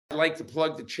I'd like to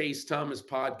plug the Chase Thomas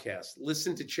podcast.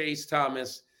 Listen to Chase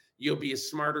Thomas. You'll be a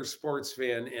smarter sports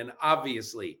fan and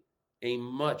obviously a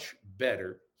much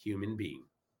better human being.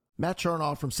 Matt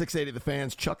Chernoff from 680 The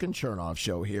Fans, Chuck and Chernoff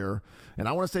Show here. And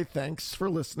I want to say thanks for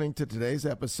listening to today's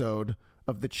episode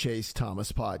of the Chase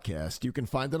Thomas podcast. You can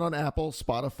find it on Apple,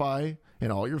 Spotify,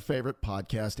 and all your favorite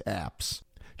podcast apps.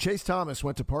 Chase Thomas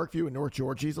went to Parkview in North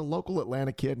Georgia. He's a local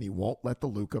Atlanta kid, and he won't let the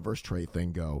Luka versus Trey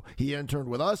thing go. He interned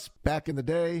with us back in the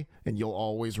day, and you'll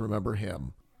always remember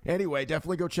him. Anyway,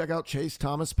 definitely go check out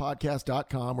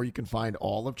ChaseThomasPodcast.com, where you can find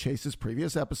all of Chase's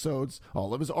previous episodes,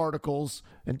 all of his articles,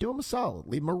 and do him a solid.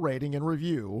 Leave him a rating and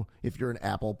review if you're an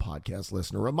Apple Podcast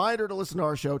listener. Reminder to listen to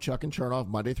our show, Chuck and Chernoff,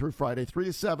 Monday through Friday, 3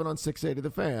 to 7 on 680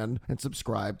 The Fan, and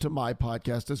subscribe to my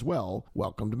podcast as well.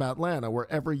 Welcome to Matlanta,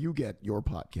 wherever you get your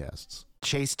podcasts. The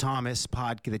Chase Thomas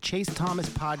podcast.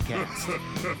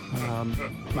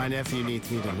 My nephew needs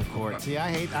me to record. See,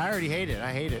 I already hate it.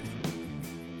 I hate it.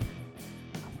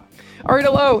 All right,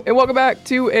 hello, and welcome back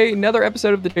to another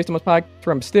episode of the Chase Thomas Podcast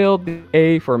from still the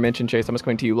aforementioned Chase Thomas,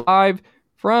 coming to you live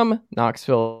from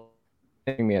Knoxville.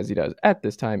 Me as he does at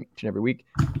this time each and every week,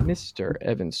 Mr.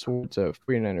 Evan Sowards of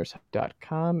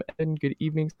 49ers.com. And good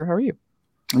evening, sir. How are you?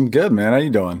 I'm good, man. How you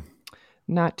doing?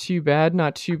 Not too bad,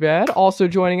 not too bad. Also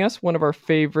joining us, one of our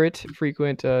favorite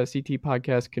frequent CT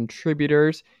podcast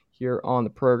contributors here on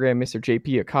the program, Mr.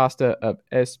 JP Acosta of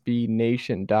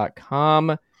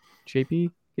SBNation.com.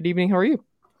 JP, good evening. How are you?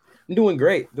 I'm doing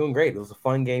great. It was a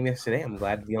fun game yesterday. I'm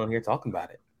glad to be on here talking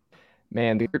about it.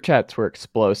 Man, the group chats were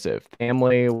explosive.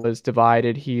 Family was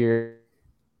divided here.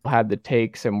 Had the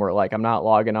takes and were like, I'm not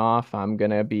logging off. I'm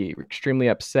going to be extremely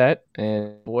upset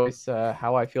and voice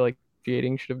how I feel like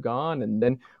officiating should have gone. And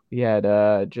then we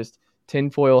had just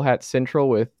tinfoil hat central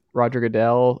with Roger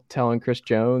Goodell telling Chris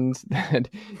Jones that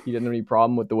he didn't have any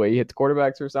problem with the way he hits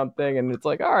quarterbacks or something. And it's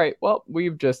like, all right, well,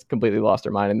 we've just completely lost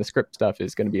our mind. And the script stuff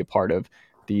is going to be a part of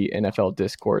the NFL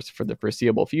discourse for the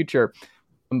foreseeable future.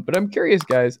 But I'm curious,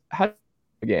 guys, how did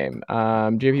the game?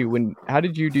 JP, how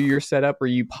did you do your setup? Were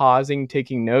you pausing,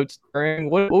 taking notes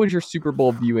during? What was your Super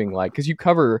Bowl viewing like? Because you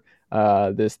cover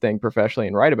this thing professionally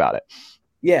and write about it.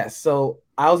 Yeah, so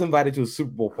I was invited to a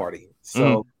Super Bowl party.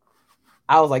 So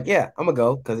I was like, yeah, I'm going to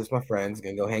go because it's my friends.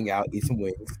 Going to go hang out, eat some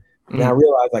wings. And I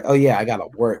realized, like, oh, yeah, I got to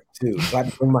work, too. So I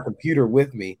had to bring my computer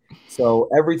with me. So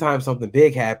every time something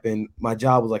big happened, my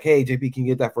job was like, hey, JP, can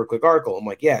you get that for a quick article? I'm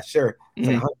like, yeah, sure. It's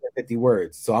like 150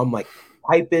 words. So I'm, like,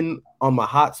 typing on my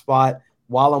hotspot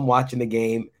while I'm watching the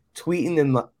game,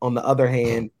 tweeting on the other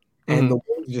hand, and the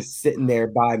wings just sitting there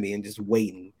by me and just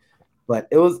waiting. But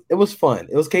it was fun.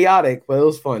 It was chaotic, but it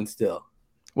was fun still.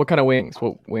 What kind of wings?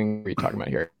 What wing are you talking about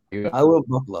here? I love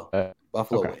buffalo.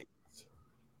 Buffalo wings.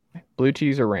 Blue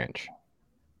cheese or ranch?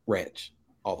 Ranch,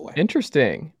 all the way.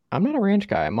 Interesting. I'm not a ranch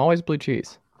guy. I'm always blue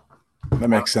cheese. That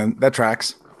makes sense. That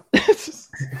tracks.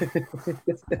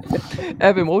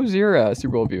 Evan, what was your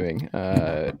Super Bowl viewing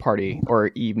party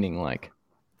or evening like?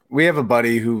 We have a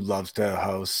buddy who loves to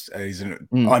host. He's an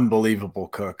unbelievable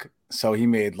cook. So he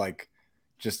made like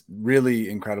just really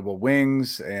incredible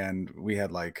wings, and we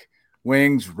had like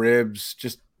wings, ribs,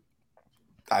 just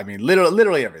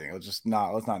literally everything. Let's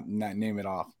not name it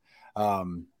off. But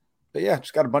yeah,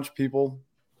 just got a bunch of people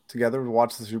together to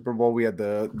watch the Super Bowl. We had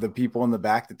the people in the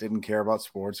back that didn't care about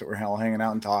sports that were hanging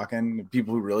out and talking, the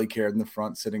people who really cared in the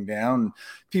front sitting down,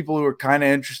 people who were kind of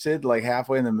interested like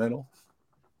halfway in the middle.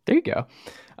 There you go.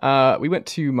 We went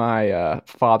to my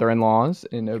father-in-law's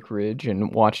in Oak Ridge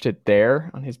and watched it there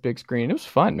on his big screen. It was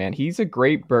fun, man. He's a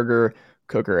great burger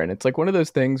cooker, and it's like one of those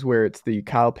things where it's the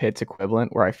Kyle Pitts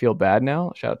equivalent where I feel bad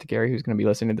now. Shout out to Gary, who's going to be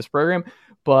listening to this program,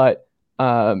 but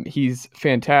he's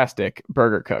fantastic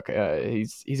burger cook.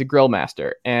 He's a grill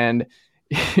master, and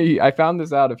I found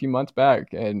this out a few months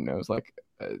back, and I was like,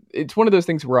 it's one of those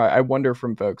things where I wonder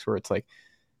from folks where it's like,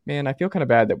 man, I feel kind of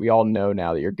bad that we all know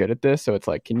now that you're good at this. So it's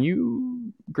like, can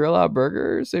you grill out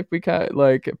burgers if we cut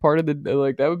like part of the,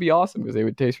 like, that would be awesome because they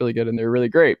would taste really good and they're really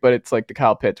great. But it's like the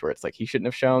Kyle Pitts where it's like, he shouldn't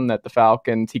have shown that the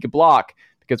Falcons, he could block,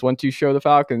 because once you show the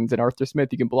Falcons and Arthur Smith,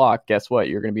 you can block. Guess what?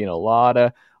 You're going to be in a lot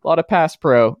of pass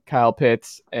pro, Kyle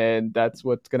Pitts. And that's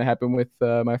what's going to happen with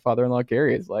my father-in-law,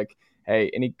 Gary, is like,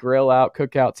 hey, any grill out,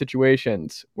 cookout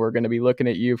situations, we're going to be looking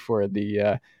at you for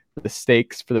the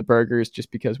steaks, for the burgers,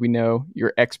 just because we know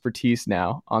your expertise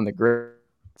now on the grill.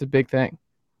 It's a big thing.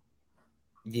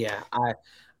 Yeah,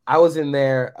 I was in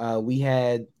there. We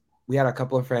had a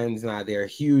couple of friends and they're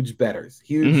huge bettors,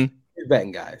 huge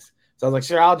betting guys. So I was like,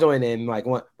 sure, I'll join in like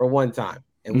one time.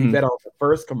 And we bet on the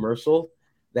first commercial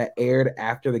that aired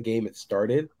after the game had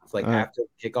started. It's like after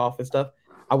kickoff and stuff.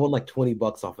 I won like $20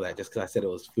 off of that just because I said it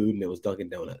was food and it was Dunkin'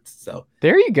 Donuts. So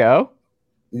there you go.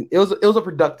 it was a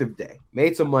productive day.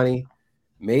 Made some money.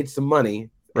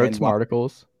 Wrote some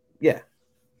articles. Yeah.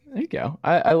 There you go.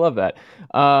 I love that.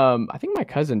 I think my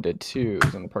cousin did too. He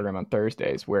was on the program on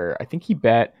Thursdays where I think he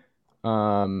bet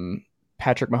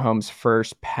Patrick Mahomes'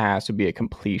 first pass would be a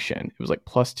completion. It was like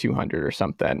plus 200 or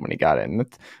something when he got it. And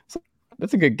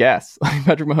that's a good guess. Like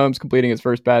Patrick Mahomes completing his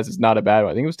first pass is not a bad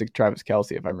one. I think it was to Travis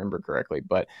Kelce, if I remember correctly.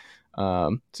 But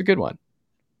it's a good one.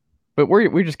 But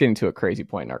we're just getting to a crazy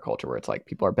point in our culture where it's like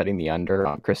people are betting the under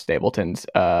on Chris Stapleton's.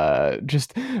 I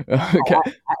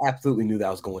absolutely knew that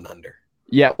was going under.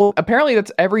 Yeah, well, apparently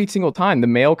that's every single time. The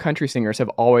male country singers have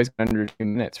always gone under 2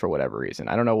 minutes for whatever reason.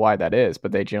 I don't know why that is,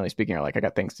 but they generally speaking are like, I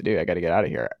got things to do. I got to get out of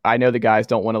here. I know the guys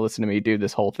don't want to listen to me do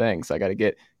this whole thing, so I got to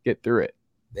get through it.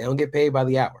 They don't get paid by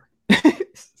the hour.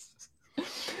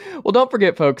 Well, don't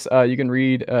forget, folks, you can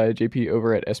read JP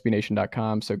over at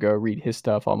sbnation.com. So go read his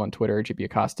stuff. I'm on Twitter, JP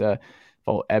Acosta.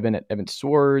 Follow Evan at Evan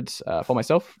Sowards. Follow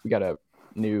myself. We got a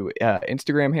new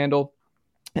Instagram handle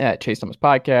at Chase Thomas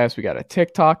Podcast. We got a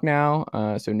TikTok now.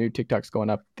 So new TikToks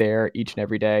going up there each and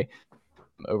every day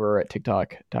over at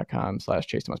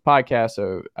tiktok.com/Chase Thomas Podcast.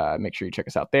 So make sure you check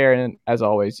us out there. And as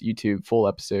always, YouTube, full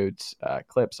episodes,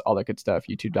 clips, all that good stuff,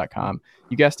 youtube.com.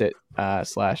 You guessed it,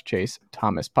 /Chase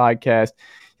Thomas Podcast.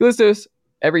 You listen to us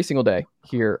every single day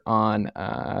here on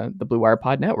the Blue Wire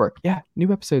Pod Network. Yeah,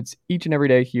 new episodes each and every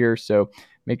day here. So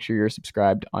make sure you're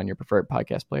subscribed on your preferred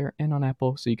podcast player and on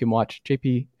Apple so you can watch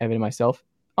JP, Evan, and myself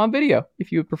on video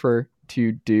if you would prefer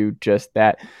to do just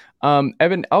that.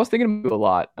 Evan, I was thinking about you a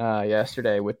lot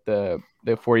yesterday with the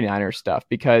 49ers stuff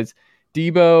because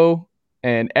Debo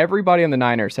and everybody on the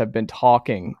Niners have been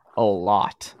talking a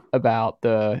lot about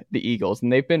the Eagles,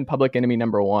 and they've been public enemy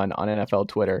number one on NFL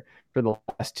Twitter for the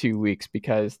last 2 weeks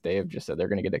because they have just said they're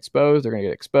going to get exposed. They're going to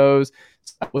get exposed.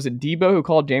 Was it Debo who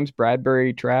called James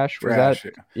Bradbury trash?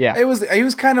 Yeah. He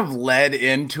was kind of led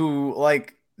into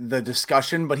like the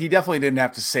discussion, but he definitely didn't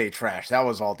have to say trash. That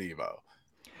was all Debo.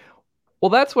 Well,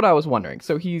 that's what I was wondering.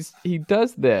 So he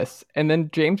does this, and then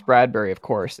James Bradbury, of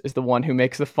course, is the one who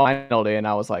makes the final day, and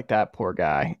I was like, that poor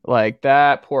guy.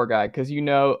 Because,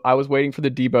 I was waiting for the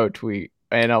Debo tweet,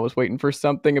 and I was waiting for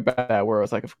something about that where I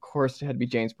was like, of course, it had to be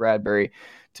James Bradbury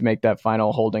to make that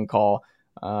final holding call.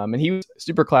 And he was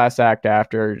super class act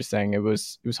after, just saying it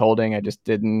was holding.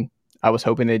 I was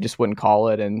hoping they just wouldn't call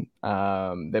it. And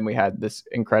then we had this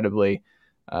incredibly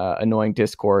annoying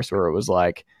discourse where it was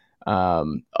like,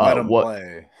 let him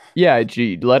play. Yeah,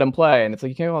 let him play. And it's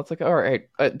like, it's like, all right,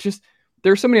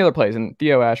 there's so many other plays. And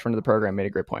Theo Ash, friend of the program, made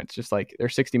a great point. It's just like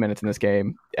there's 60 minutes in this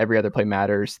game. Every other play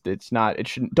matters.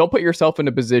 Don't put yourself in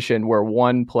a position where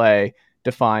one play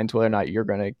defines whether or not you're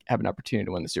going to have an opportunity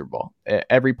to win the Super Bowl.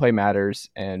 Every play matters.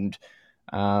 And,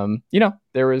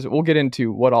 we'll get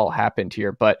into what all happened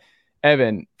here, but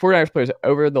Evan, 49ers players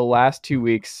over the last 2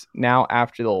 weeks, now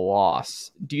after the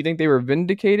loss, do you think they were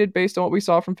vindicated based on what we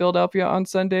saw from Philadelphia on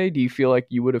Sunday? Do you feel like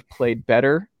you would have played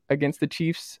better against the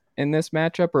Chiefs in this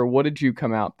matchup, or what did you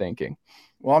come out thinking?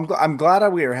 Well, I'm glad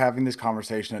we are having this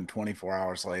conversation 24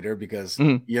 hours later because,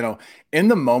 in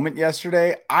the moment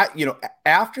yesterday,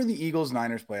 after the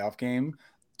Eagles-Niners playoff game,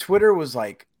 Twitter was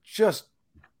like just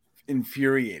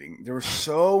infuriating. There were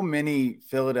so many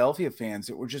Philadelphia fans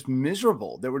that were just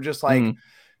miserable. They were just like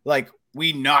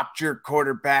we knocked your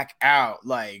quarterback out.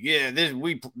 Like, yeah,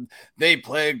 they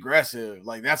play aggressive.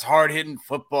 Like that's hard hitting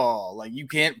football. Like you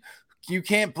can't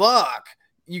block.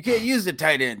 You can't use the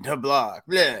tight end to block.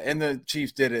 Yeah. And the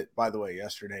Chiefs did it, by the way,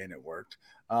 yesterday, and it worked.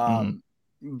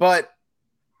 But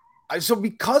so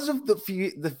because of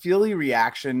the Philly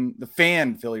reaction, the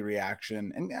fan Philly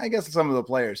reaction, and I guess some of the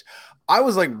players, I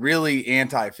was like really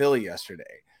anti-Philly yesterday.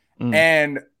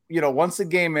 And, once the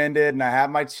game ended and I had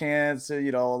my chance, my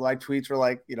tweets were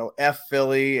like, F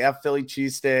Philly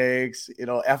cheesesteaks,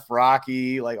 F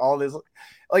Rocky, like all this,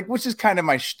 like, which is kind of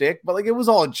my shtick, but like, it was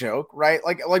all a joke, right?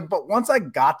 But once I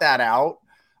got that out,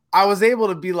 I was able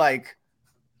to be like,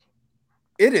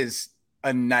 it is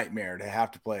a nightmare to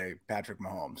have to play Patrick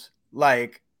Mahomes.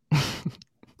 Like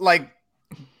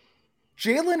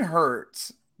Jalen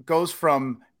Hurts goes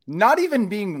from not even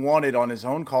being wanted on his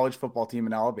own college football team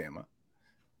in Alabama,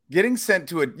 getting sent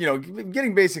to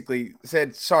getting basically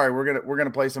said, sorry, we're going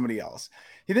to play somebody else.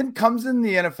 He then comes in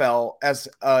the NFL as,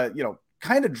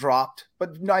 kind of dropped,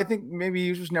 but no, I think maybe he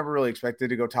was just never really expected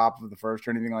to go top of the first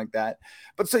or anything like that.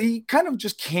 But so he kind of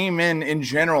just came in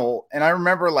general. And I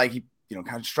remember like he,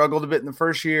 kind of struggled a bit in the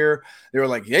first year. They were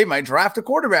like, hey, might draft a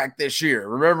quarterback this year.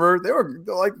 Remember, they were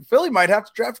like, Philly might have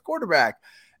to draft a quarterback.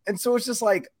 And so it's just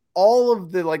like all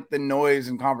of the noise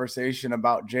and conversation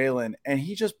about Jalen, and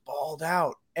he just balled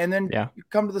out. And then you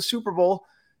come to the Super Bowl,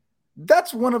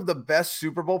 That's one of the best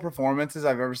Super Bowl performances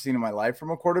I've ever seen in my life from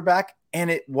a quarterback,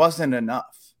 and it wasn't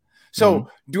enough. So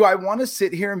do I want to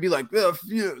sit here and be like, the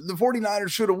 49ers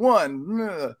should have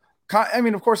won? I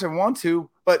mean, of course I want to,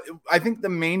 but I think the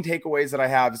main takeaways that I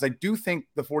have is I do think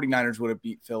the 49ers would have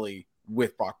beat Philly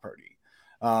with Brock Purdy.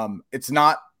 It's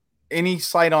not any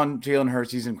slight on Jalen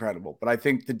Hurts. He's incredible, but I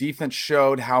think the defense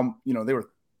showed how, they were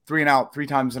 3 and out 3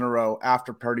 times in a row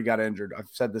after Purdy got injured. I've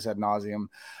said this ad nauseum.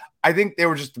 I think they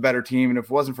were just a better team, and if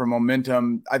it wasn't for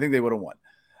momentum, I think they would have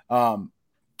won.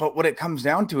 But what it comes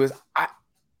down to is,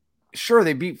 sure,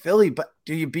 they beat Philly, but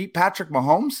do you beat Patrick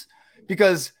Mahomes?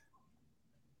 Because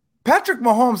Patrick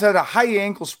Mahomes had a high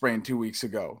ankle sprain 2 weeks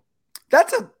ago.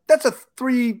 That's a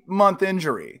 3-month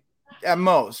injury at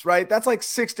most, right? That's like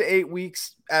 6 to 8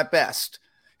 weeks at best.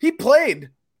 He played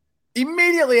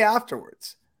immediately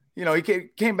afterwards. He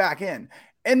came back in.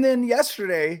 And then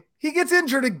yesterday, he gets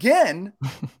injured again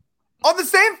on the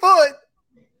same foot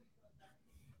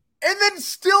and then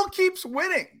still keeps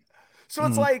winning. So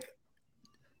it's like,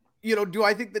 do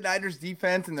I think the Niners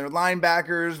defense and their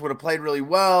linebackers would have played really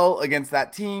well against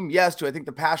that team? Yes. Do I think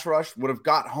the pass rush would have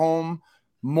got home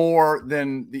more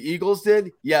than the Eagles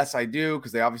did? Yes, I do,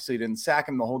 because they obviously didn't sack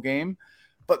him the whole game.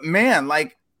 But man,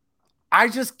 I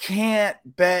just can't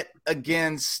bet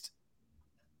against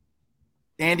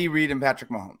Andy Reid and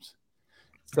Patrick Mahomes.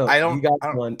 So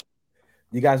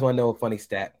you guys want to know a funny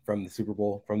stat from the Super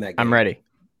Bowl from that game? I'm ready.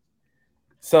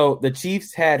 So the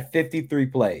Chiefs had 53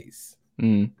 plays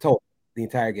total the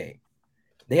entire game.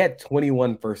 They had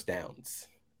 21 first downs.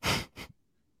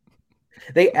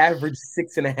 They averaged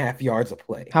 6.5 yards a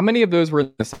play. How many of those were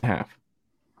in the second half?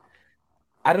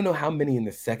 I don't know how many in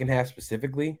the second half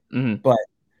specifically, but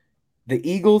the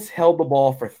Eagles held the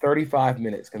ball for 35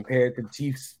 minutes compared to the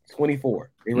Chiefs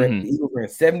 24. The Eagles ran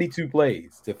 72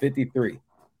 plays to 53.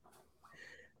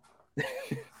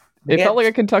 It felt like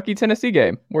a Kentucky-Tennessee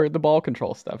game where the ball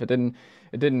control stuff. It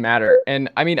didn't matter. And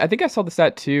I mean, I think I saw the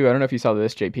stat too. I don't know if you saw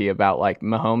this, JP, about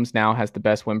Mahomes now has the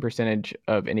best win percentage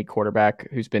of any quarterback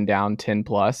who's been down 10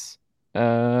 plus,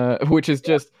 which is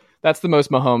that's the most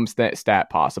Mahomes stat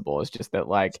possible. It's just that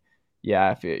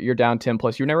if you're down 10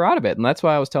 plus, you're never out of it. And that's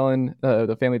why I was telling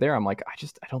the family there, I'm like, I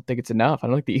don't think it's enough. I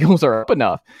don't think the Eagles are up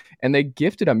enough. And they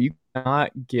gifted him. You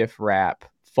cannot gift wrap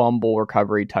fumble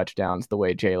recovery touchdowns the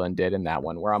way Jalen did in that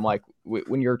one, where I'm like,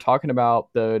 when you're talking about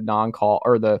the non-call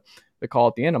or the call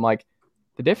at the end, I'm like,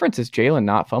 the difference is Jalen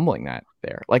not fumbling that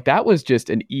there. That was just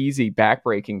an easy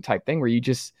backbreaking type thing where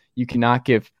you cannot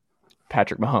give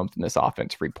Patrick Mahomes in this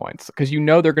offense 3 points because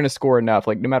they're going to score enough,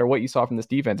 no matter what you saw from this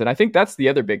defense. And I think that's the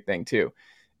other big thing too.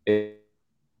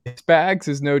 Spags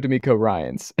is no D'Amico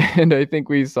Ryans. And I think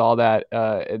we saw that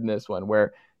in this one,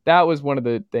 where that was one of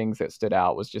the things that stood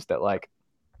out, was just that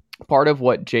part of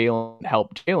what Jalen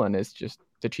helped Jalen is just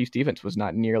the Chiefs defense was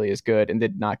not nearly as good and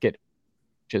did not get,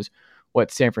 which is what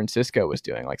San Francisco was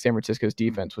doing. San Francisco's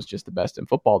defense was just the best in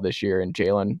football this year. And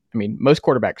Jalen, I mean, most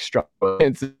quarterbacks struggle.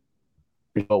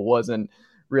 It wasn't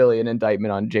really an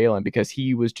indictment on Jalen, because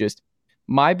he was just,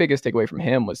 my biggest takeaway from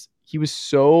him was he was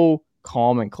so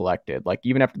calm and collected.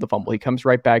 Even after the fumble, he comes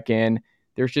right back in.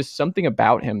 There's just something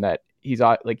about him that he's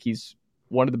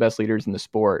one of the best leaders in the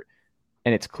sport.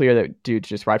 And it's clear that dude's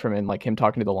just right from him, him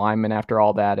talking to the lineman after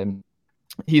all that. And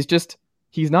he's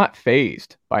not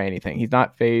fazed by anything. He's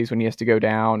not fazed when he has to go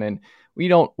down. And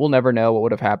we'll never know what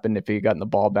would have happened if he had gotten the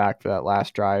ball back for that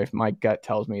last drive. My gut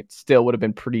tells me it still would have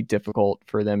been pretty difficult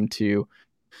for them to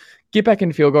get back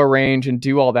in field goal range and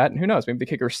do all that. And who knows, maybe the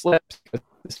kicker slips because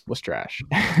this was trash.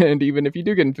 And even if you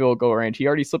do get in field goal range, he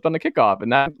already slipped on the kickoff.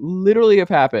 And that literally have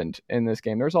happened in this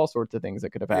game. There's all sorts of things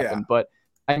that could have happened. Yeah. But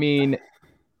I mean,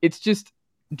 it's just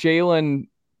Jalen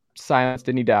silenced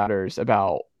any doubters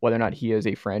about whether or not he is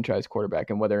a franchise quarterback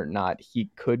and whether or not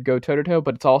he could go toe-to-toe.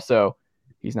 But it's also,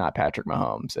 he's not Patrick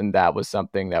Mahomes. And that was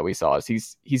something that we saw. Is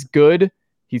he's good.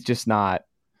 He's just not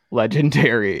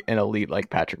legendary and elite like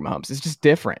Patrick Mahomes. It's just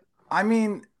different. I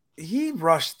mean, he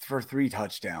rushed for 3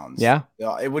 touchdowns. Yeah.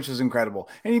 Which was incredible.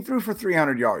 And he threw for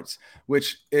 300 yards,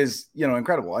 which is,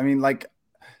 incredible. I mean,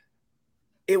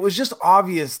 it was just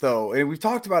obvious, though, and we've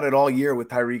talked about it all year with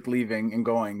Tyreek leaving and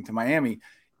going to Miami.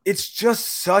 It's just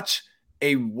such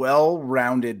a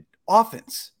well-rounded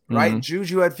offense, right?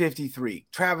 Juju had 53.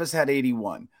 Travis had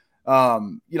 81. They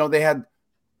had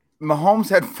Mahomes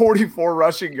had 44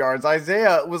 rushing yards.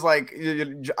 Isaiah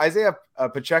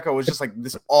Pacheco was just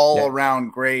this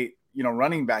all-around great,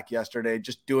 running back yesterday,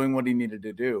 just doing what he needed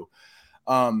to do.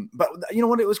 But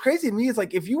what it was crazy to me is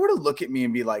if you were to look at me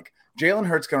and be like, Jalen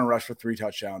Hurts going to rush for 3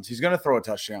 touchdowns. He's going to throw a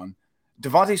touchdown.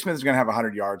 Devontae Smith is going to have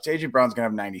 100 yards. AJ Brown's going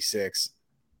to have 96.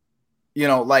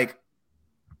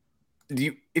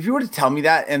 if you were to tell me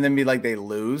that and then be like they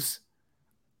lose,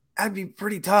 that'd be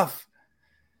pretty tough.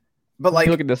 But like,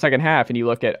 you look at the second half and you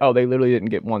look at, they literally didn't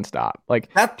get one stop. Like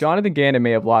Jonathan Gannon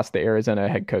may have lost the Arizona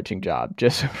head coaching job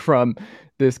just from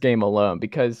this game alone,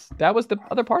 because that was the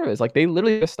other part of it. Is like they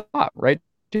literally just stopped, right?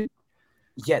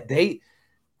 Yeah,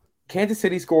 Kansas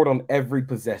City scored on every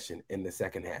possession in the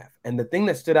second half. And the thing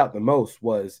that stood out the most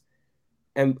was,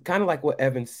 and kind of like what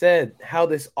Evan said, how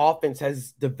this offense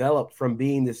has developed from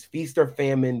being this feast or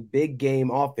famine, big game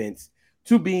offense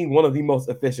to being one of the most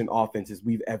efficient offenses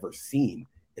we've ever seen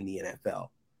in the NFL.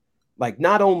 Like,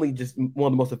 not only just one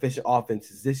of the most efficient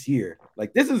offenses this year,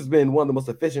 like this has been one of the most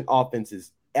efficient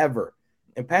offenses ever.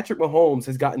 And Patrick Mahomes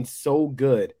has gotten so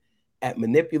good at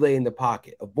manipulating the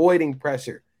pocket, avoiding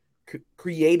pressure,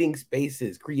 creating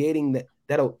spaces, creating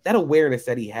that awareness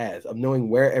that he has of knowing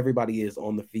where everybody is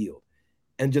on the field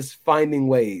and just finding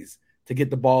ways to get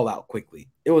the ball out quickly.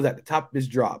 It was at the top of his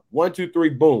drop. 1, 2, 3,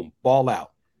 boom, ball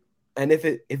out. And if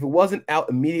it wasn't out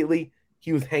immediately,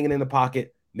 he was hanging in the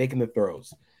pocket, making the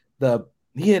throws.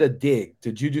 He had a dig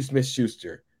to Juju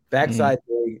Smith-Schuster, backside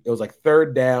dig. It was like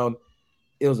third down.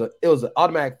 It was an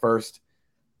automatic first.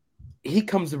 He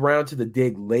comes around to the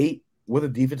dig late with a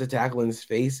defensive tackle in his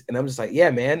face, and I'm just like,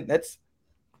 yeah, man,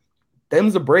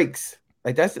 them's the breaks.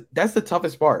 Like that's the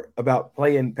toughest part about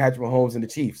playing Patrick Mahomes and the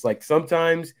Chiefs. Like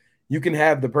sometimes you can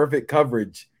have the perfect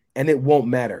coverage and it won't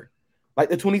matter. Like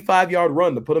the 25-yard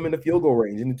run to put him in the field goal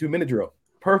range in the 2-minute drill.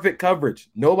 Perfect coverage.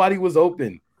 Nobody was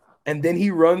open. And then he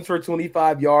runs for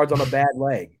 25 yards on a bad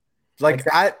leg. Like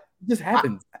it just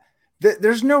happens.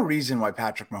 There's no reason why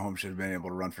Patrick Mahomes should have been able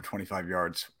to run for 25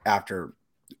 yards after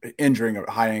injuring a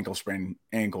high ankle sprained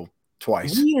ankle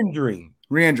twice. Re-injuring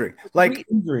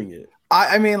it.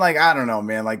 I mean, like, I don't know,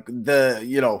 man. Like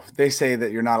they say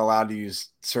that you're not allowed to use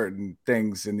certain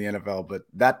things in the NFL, but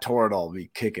that tore it all be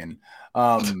kicking.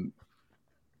 But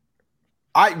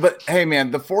hey,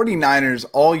 man, the 49ers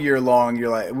all year long,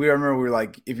 we were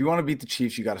like, if you want to beat the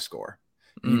Chiefs, you got to score.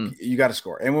 You got to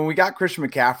score. And when we got Christian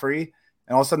McCaffrey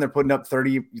and all of a sudden they're putting up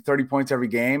 30 points every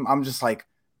game, I'm just like,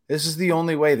 this is the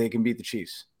only way they can beat the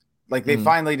Chiefs. Like they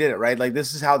finally did it, right? Like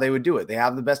this is how they would do it. They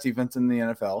have the best defense in the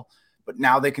NFL, but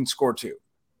now they can score too,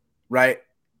 right?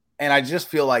 And I just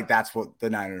feel like that's what the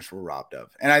Niners were robbed of.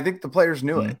 And I think the players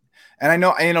knew it. And I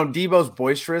know, Debo's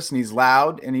boisterous and he's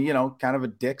loud and he, kind of a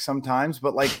dick sometimes,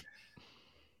 but like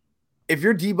if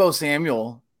you're Debo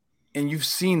Samuel and you've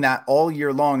seen that all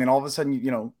year long and all of a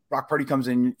sudden, Brock Purdy comes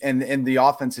in and the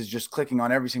offense is just clicking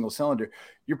on every single cylinder,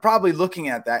 you're probably looking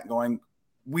at that going,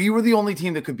 we were the only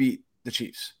team that could beat the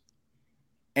Chiefs.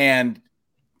 And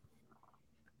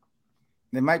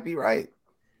they might be right.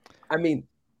 I mean,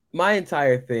 my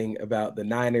entire thing about the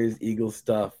Niners, Eagles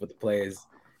stuff with the players,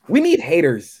 we need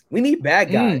haters. We need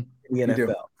bad guys in the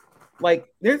NFL.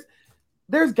 Like,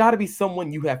 there's got to be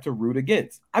someone you have to root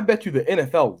against. I bet you the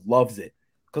NFL loves it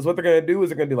because what they're going to do is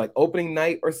they're going to do like opening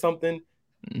night or something,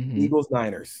 Eagles,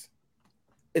 Niners.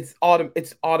 It's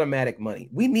automatic money.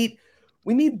 We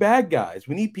need bad guys.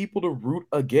 We need people to root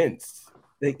against.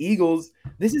 The Eagles,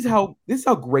 this is how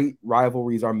great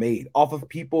rivalries are made, off of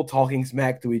people talking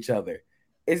smack to each other.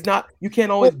 It's not, you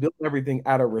can't always build everything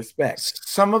out of respect.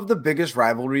 Some of the biggest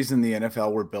rivalries in the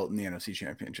NFL were built in the NFC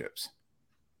championships,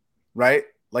 right?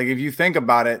 Like if you think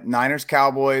about it, Niners,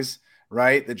 Cowboys,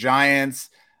 right? The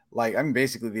Giants,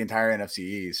 basically the entire NFC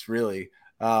East, really.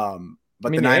 But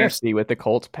the Niners AFC with the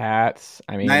Colts, Pats.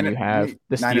 You have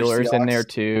the Steelers Seahawks, in there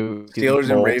too. Steelers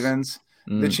and Ravens.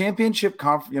 The championship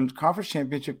conference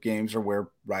championship games are where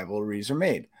rivalries are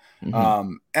made.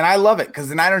 And I love it because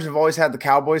the Niners have always had the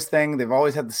Cowboys thing. They've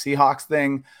always had the Seahawks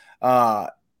thing.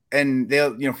 And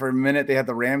they, for a minute they had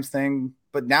the Rams thing,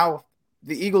 but now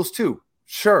the Eagles too.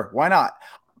 Sure. Why not?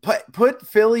 Put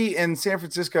Philly and San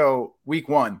Francisco week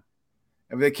 1.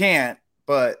 If they can't,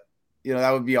 but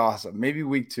that would be awesome. Maybe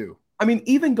week 2. I mean,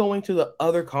 even going to the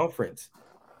other conference,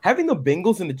 having the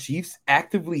Bengals and the Chiefs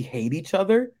actively hate each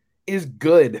other is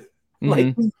good.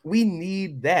 Like we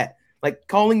need that. Like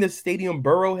calling the stadium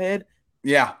Burrowhead.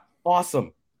 Yeah.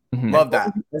 Awesome. Love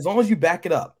that. As long as you back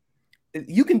it up.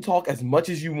 You can talk as much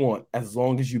as you want as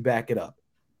long as you back it up.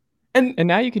 And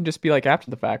now you can just be like after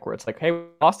the fact where it's like, hey, we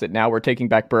lost it. Now we're taking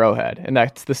back Burrowhead. And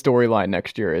that's the storyline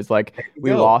next year is like,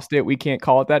 we lost it. We can't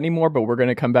call it that anymore, but we're going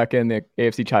to come back in the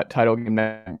AFC title game.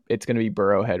 It's going to be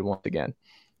Burrowhead once again.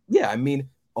 Yeah. I mean,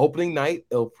 opening night,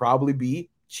 it'll probably be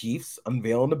Chiefs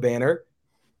unveiling the banner,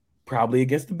 probably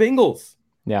against the Bengals.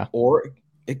 Yeah. Or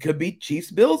it could be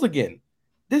Chiefs Bills again.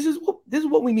 This is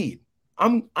what we need.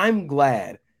 I'm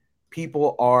glad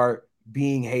people are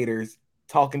being haters,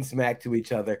 talking smack to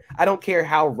each other. I don't care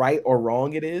how right or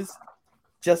wrong it is,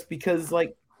 just because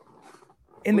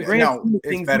in the grand scheme of it's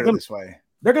things, better this way.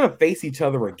 They're gonna face each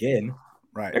other again.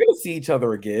 Right. They're gonna see each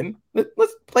other again.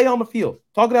 Let's play on the field.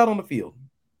 Talk it out on the field.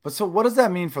 But so what does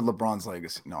that mean for LeBron's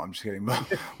legacy? No, I'm just kidding. But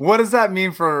what does that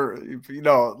mean for,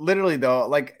 literally though,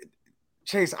 like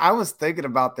Chase, I was thinking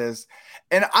about this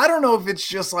and I don't know if it's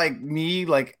just like me,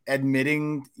 like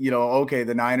admitting, okay,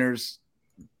 the Niners,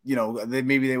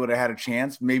 maybe they would have had a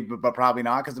chance, maybe, but probably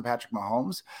not because of Patrick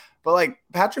Mahomes. But like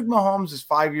Patrick Mahomes is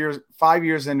 5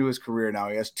 years into his career now.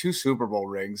 He has 2 Super Bowl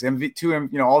rings,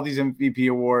 all these MVP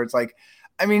awards. Like,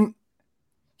 I mean,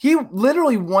 he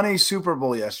literally won a Super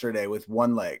Bowl yesterday with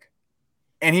one leg.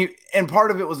 And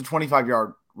part of it was a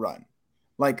 25-yard run.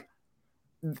 Like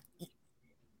Vince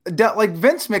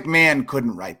McMahon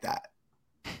couldn't write that.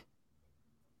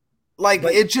 Like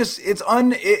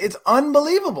it's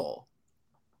unbelievable.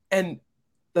 And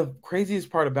the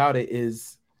craziest part about it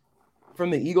is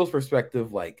from the Eagles'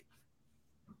 perspective, like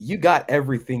you got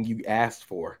everything you asked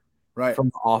for from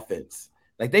the offense.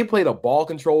 Like they played a ball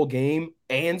control game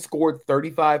and scored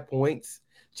 35 points.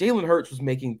 Jalen Hurts was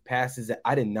making passes that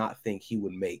I did not think he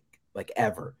would make, like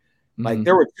ever. Mm-hmm. Like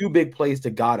there were 2 big plays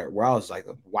to Goddard where I was like,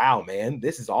 wow, man,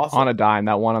 this is awesome. On a dime,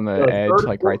 that one on the edge,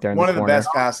 like right there in the corner. One of the best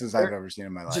passes I've ever seen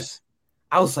in my life.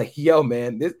 I was like, yo,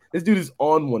 man, this dude is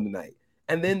on one tonight.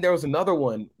 And then there was another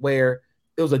one where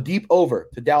it was a deep over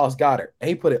to Dallas Goedert, and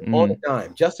he put it on a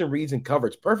dime. Justin Reed's in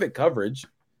coverage, perfect coverage,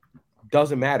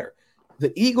 doesn't matter.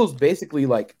 The Eagles basically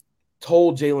like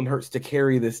told Jalen Hurts to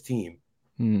carry this team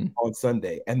on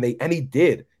Sunday, and he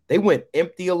did. They went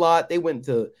empty a lot. They went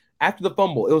to after the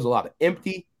fumble. It was a lot of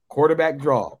empty quarterback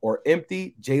draw or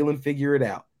empty Jalen figure it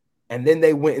out, and then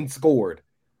they went and scored.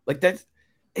 Like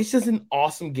it's just an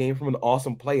awesome game from an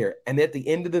awesome player. And at the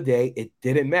end of the day, it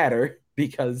didn't matter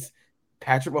because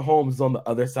Patrick Mahomes is on the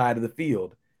other side of the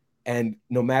field, and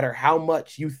no matter how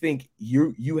much you think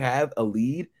you have a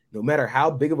lead. No matter how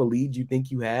big of a lead you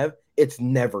think you have, it's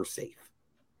never safe.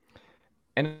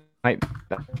 And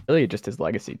really just his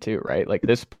legacy too, right? Like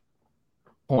this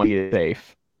point is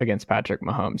safe against Patrick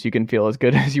Mahomes. You can feel as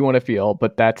good as you want to feel,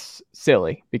 but that's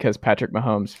silly because Patrick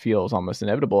Mahomes feels almost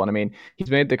inevitable. And I mean, he's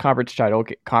made the conference title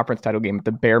game at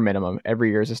the bare minimum every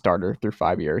year as a starter through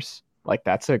 5 years. Like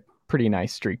that's a pretty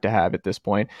nice streak to have at this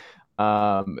point.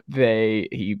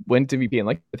 He went to VP and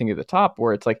like I think at the top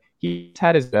where it's like he's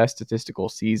had his best statistical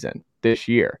season this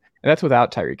year, and that's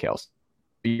without Tyreek Hill.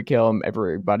 Tyreek Hill,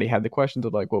 everybody had the questions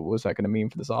of like, what was that going to mean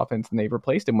for this offense? And they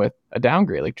replaced him with a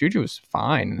downgrade. Like Juju was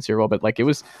fine in the Super Bowl, but like it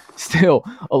was still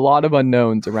a lot of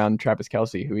unknowns around Travis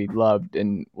Kelce, who he loved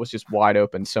and was just wide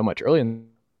open so much early. And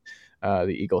the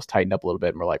Eagles tightened up a little bit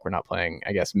and were like, we're not playing,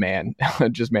 I guess,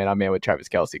 just man on man with Travis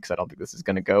Kelce because I don't think this is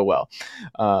going to go well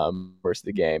versus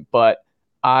the game. But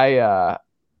I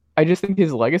just think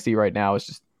his legacy right now is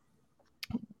just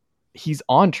he's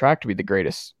on track to be the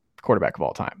greatest quarterback of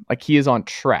all time. Like he is on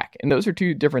track. And those are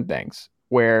 2 different things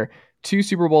where 2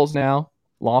 Super Bowls now,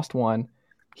 lost 1.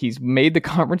 He's made the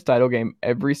conference title game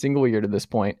every single year to this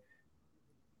point.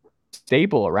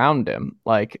 Staple around him.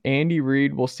 Like Andy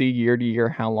Reid, will see year to year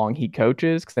how long he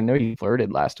coaches because I know he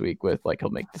flirted last week with like he'll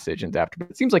make decisions after, but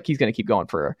it seems like he's going to keep going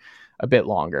for a bit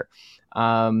longer.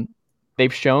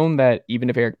 They've shown that even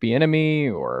if Eric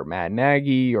Bieniemy or Matt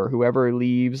Nagy or whoever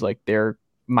leaves, like they're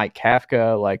Mike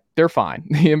Kafka, like they're fine.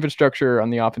 The infrastructure on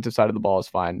the offensive side of the ball is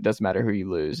fine. It doesn't matter who you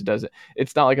lose.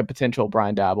 It's not like a potential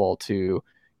Brian Dabble to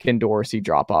Ken Dorsey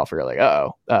drop off where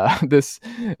you're like, this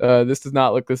does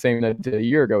not look the same that a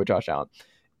year ago with Josh Allen.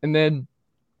 And then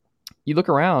you look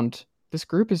around, this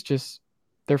group is just,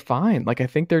 they're fine. Like I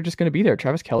think they're just going to be there.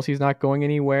 Travis Kelce's not going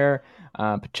anywhere.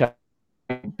 Pacheco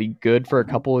be good for a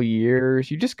couple of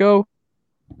years. You just go,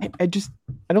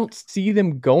 I don't see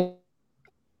them going.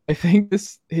 I think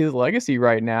his legacy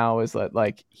right now is that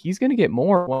like he's going to get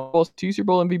more. 2 Super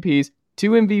Bowl MVPs,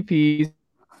 2 MVPs.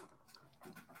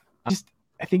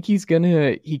 I think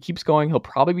he keeps going. He'll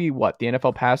probably be the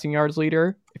NFL passing yards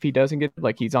leader if he doesn't get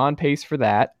like he's on pace for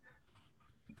that.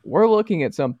 We're looking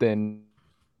at something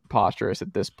preposterous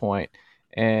at this point.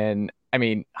 And I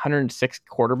mean, 106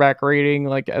 quarterback rating,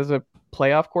 like as a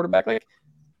playoff quarterback, like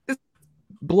this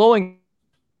blowing.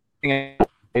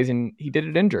 And he did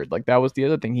it injured. Like that was the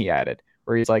other thing he added,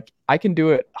 where he's like, I can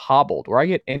do it hobbled, where I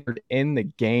get injured in the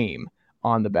game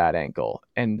on the bad ankle,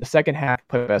 and the second half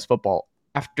play best football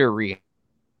after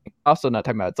also not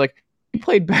talking about it's like he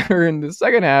played better in the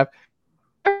second half,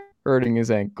 hurting his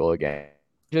ankle again.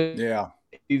 Yeah,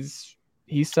 he's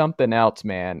something else,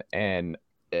 man. And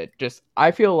it just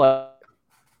I feel like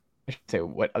I should say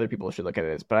what other people should look at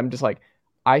it as, but I'm just like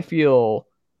I feel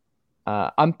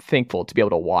I'm thankful to be able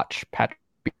to watch Patrick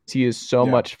because he is so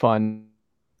much fun.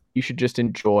 You should just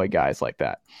enjoy guys like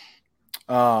that.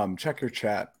 Check your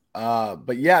chat.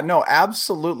 But yeah, no,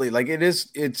 absolutely. Like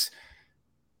it's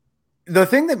the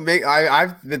thing that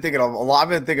I've been thinking of a lot. I've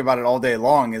been thinking about it all day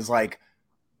long. Is like,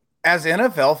 as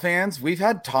NFL fans, we've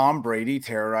had Tom Brady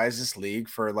terrorize this league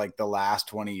for like the last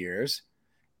 20 years,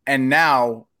 and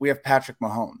now we have Patrick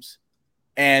Mahomes.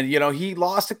 And he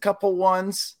lost a couple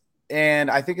ones, and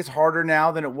I think it's harder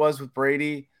now than it was with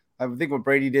Brady. I think what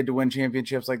Brady did to win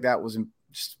championships like that was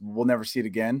just, we'll never see it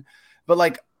again. But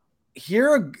like,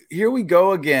 here we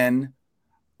go again.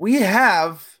 We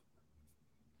have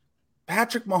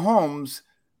Patrick Mahomes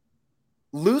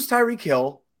lose Tyreek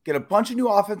Hill, get a bunch of new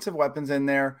offensive weapons in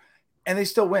there, and they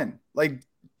still win. Like,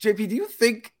 JP, do you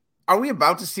think, are we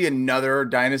about to see another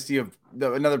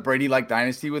another Brady-like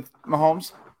dynasty with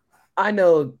Mahomes? I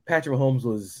know Patrick Mahomes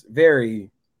was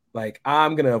very, like,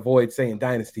 I'm going to avoid saying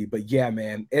dynasty, but yeah,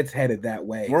 man, it's headed that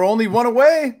way. We're only one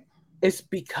away. It's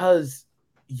because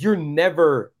you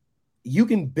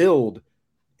can build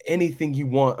anything you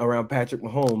want around Patrick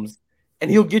Mahomes, and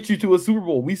he'll get you to a Super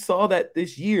Bowl. We saw that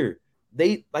this year.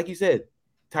 Like you said,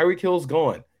 Tyreek Hill's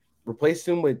gone. Replaced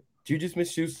him with Juju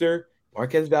Smith-Schuster,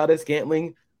 Marquez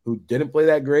Valdez-Scantling, who didn't play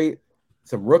that great,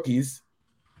 some rookies,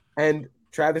 and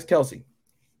Travis Kelce.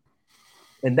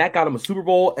 And that got him a Super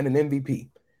Bowl and an MVP.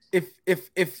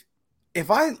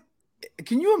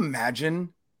 Can you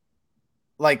imagine,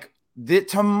 like,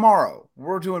 tomorrow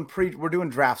we're doing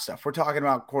draft stuff. We're talking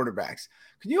about quarterbacks.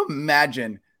 Can you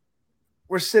imagine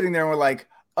we're sitting there and we're like,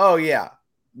 oh yeah,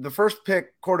 the first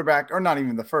pick quarterback, or not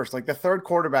even the first, like the third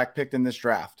quarterback picked in this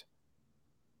draft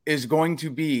is going to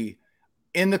be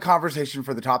in the conversation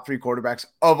for the top 3 quarterbacks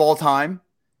of all time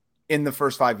in the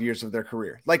first 5 years of their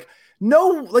career. Like,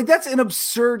 no, like that's an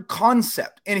absurd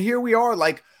concept. And here we are,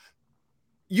 like,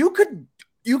 you could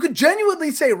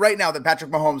genuinely say right now that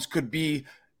Patrick Mahomes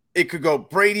could go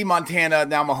Brady, Montana,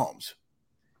 now Mahomes.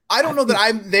 I don't know that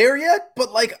I'm there yet,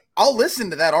 but like, I'll listen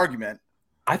to that argument.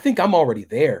 I think I'm already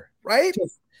there. Right?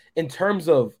 Just in terms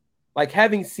of like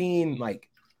having seen like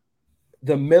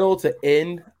the middle to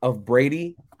end of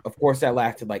Brady, of course that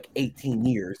lasted like 18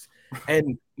 years,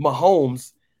 and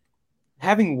Mahomes,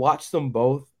 having watched them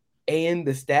both and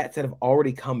the stats that have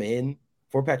already come in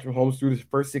for Patrick Mahomes through the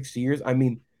first 6 years. I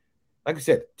mean, like I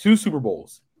said, 2 Super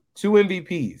Bowls, 2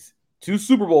 MVPs, 2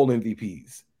 Super Bowl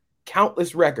MVPs,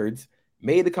 countless records,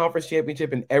 made the conference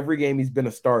championship in every game he's been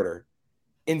a starter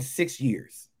in 6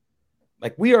 years.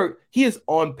 Like he is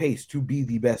on pace to be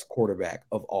the best quarterback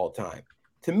of all time.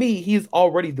 To me, he is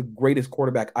already the greatest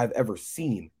quarterback I've ever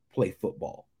seen play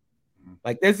football.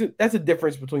 Like that's a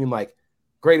difference between like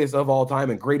greatest of all time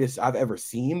and greatest I've ever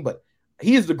seen, but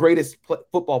he is the greatest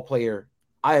football player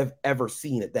I have ever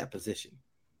seen at that position.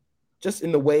 Just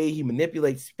in the way he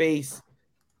manipulates space,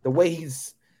 the way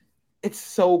it's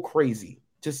so crazy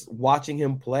just watching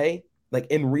him play like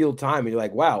in real time. And you're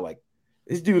like, wow, like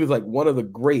this dude is like one of the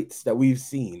greats that we've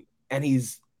seen. And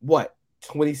he's what,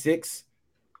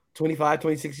 25,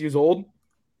 26 years old?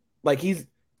 Like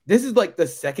this is like the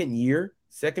second year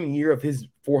of his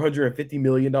 $450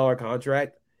 million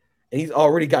contract. And he's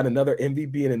already got another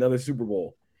MVP and another Super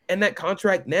Bowl. And that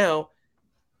contract now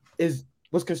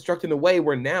was constructed in a way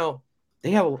where now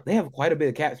they have quite a bit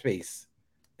of cap space.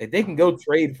 Like they can go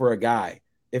trade for a guy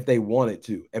if they wanted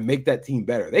to and make that team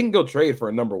better. They can go trade for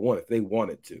a number 1 if they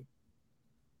wanted to.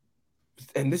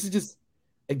 And this is just,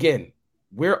 again,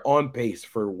 we're on pace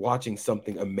for watching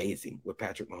something amazing with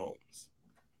Patrick Mahomes.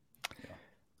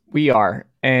 We are.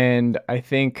 And I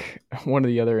think one of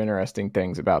the other interesting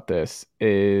things about this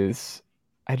is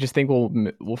I just think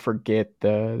we'll forget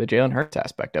the Jalen Hurts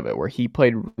aspect of it, where he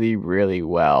played really, really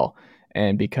well.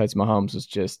 And because Mahomes was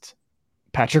just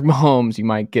Patrick Mahomes, you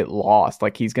might get lost.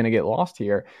 Like he's going to get lost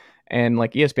here. And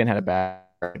like ESPN had a bad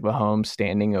Mahomes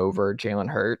standing over Jalen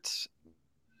Hurts.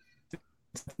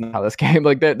 That's not how this game,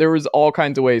 like that, there was all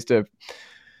kinds of ways to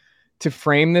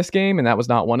frame this game, and that was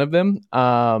not one of them.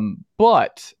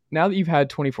 But now that you've had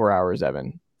 24 hours,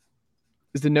 Evan,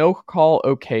 is the no call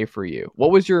okay for you?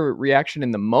 What was your reaction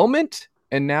in the moment?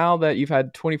 And now that you've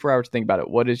had 24 hours to think about it,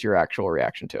 what is your actual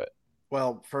reaction to it?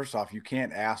 Well, first off, you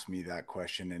can't ask me that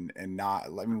question and not,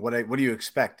 I mean, what do you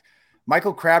expect?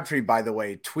 Michael Crabtree, by the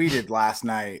way, tweeted last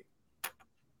night,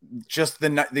 just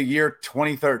the year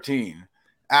 2013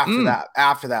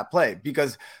 after that play,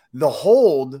 because the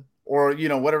hold, or,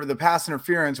 whatever, the pass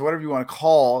interference, whatever you want to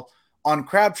call on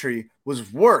Crabtree,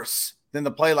 was worse than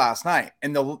the play last night.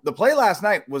 And the play last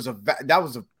night was a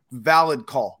valid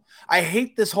call. I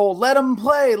hate this whole let him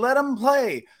play.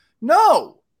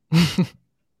 No.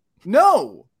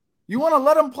 No. You want to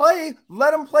let him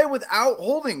play without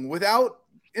holding, without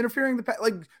interfering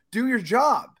like, do your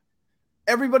job.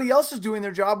 everybody else is doing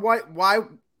their job. Why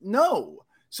no?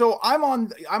 So I'm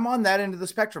on that end of the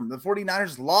spectrum. The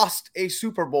 49ers lost a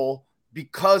Super Bowl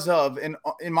because of, in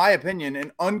my opinion,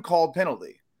 an uncalled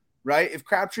penalty, right? If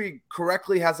Crabtree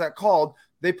correctly has that called,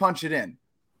 they punch it in.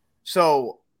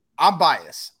 So I'm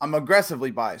biased. I'm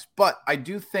aggressively biased, but I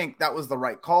do think that was the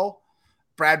right call.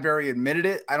 Bradbury admitted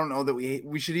it. I don't know that we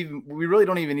really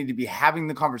don't even need to be having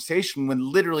the conversation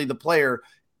when literally the player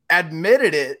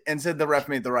admitted it and said the ref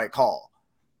made the right call.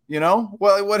 You know,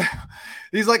 well, what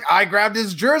he's like, I grabbed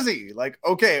his jersey. Like,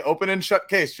 okay, open and shut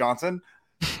case, Johnson.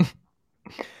 Go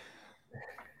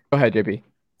ahead, JP.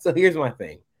 So here's my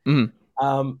thing.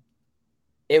 Mm-hmm.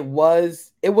 It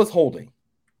was holding.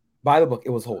 By the book, it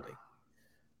was holding.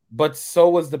 But so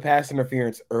was the pass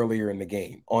interference earlier in the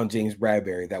game on James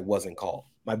Bradbury that wasn't called.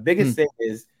 My biggest thing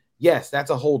is, yes, that's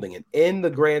a holding. And in the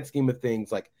grand scheme of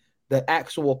things, like the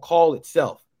actual call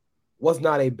itself was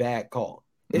not a bad call.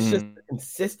 It's just the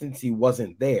consistency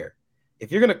wasn't there.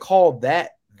 If you're going to call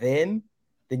that then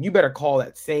you better call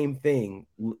that same thing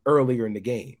earlier in the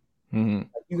game. Mm-hmm.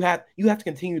 You have to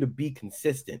continue to be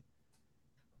consistent.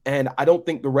 And I don't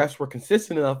think the refs were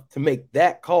consistent enough to make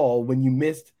that call when you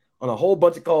missed on a whole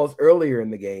bunch of calls earlier in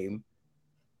the game.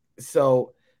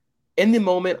 So in the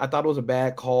moment, I thought it was a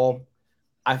bad call.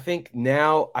 I think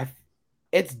now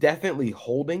it's definitely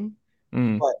holding.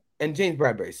 And James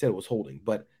Bradbury said it was holding.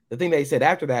 But the thing that he said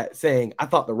after that, saying, I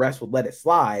thought the refs would let it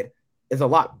slide, is a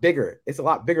lot bigger. It's a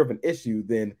lot bigger of an issue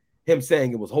than him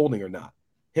saying it was holding or not.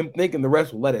 Him thinking the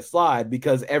refs will let it slide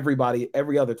because every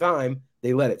other time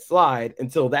they let it slide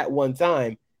until that one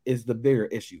time is the bigger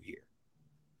issue here.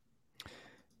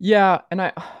 Yeah, and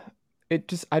I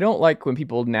don't like when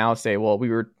people now say, well, we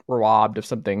were robbed of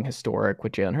something historic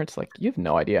with Jalen Hurts. Like, you have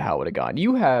no idea how it would have gone.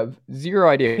 You have zero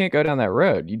idea. You can't go down that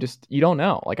road. You don't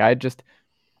know. Like, I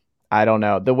don't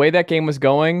know. The way that game was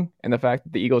going and the fact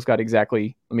that the Eagles got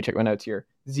exactly, let me check my notes here,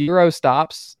 0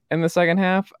 stops in the second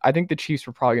half, I think the Chiefs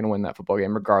were probably going to win that football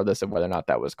game regardless of whether or not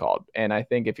that was called. And I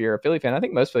think if you're a Philly fan, I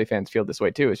think most Philly fans feel this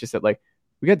way too. It's just that, like,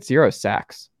 we got 0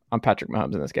 sacks on Patrick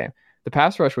Mahomes in this game. The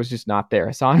pass rush was just not there.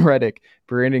 Hassan Reddick,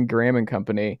 Brandon Graham and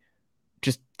company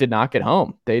just did not get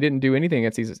home. They didn't do anything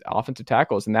against these offensive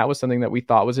tackles. And that was something that we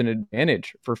thought was an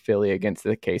advantage for Philly against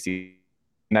the KC.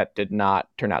 And that did not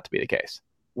turn out to be the case.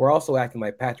 We're also acting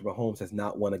like Patrick Mahomes has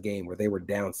not won a game where they were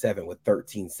down 7 with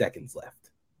 13 seconds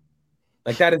left.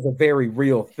 Like, that is a very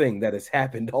real thing that has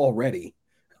happened already.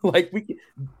 Like,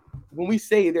 when we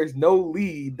say there's no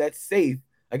lead that's safe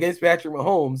against Patrick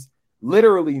Mahomes,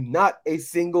 literally not a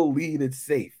single lead is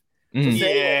safe. So this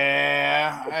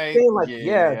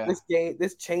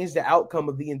changed the outcome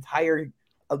of the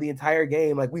entire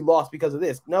game. Like, we lost because of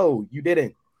this. No, you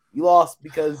didn't. You lost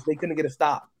because they couldn't get a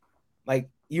stop. Like,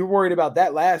 you're worried about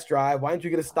that last drive. Why didn't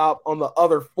you get a stop on the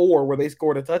other 4 where they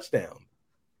scored a touchdown?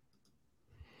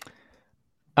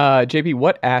 JP,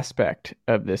 what aspect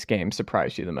of this game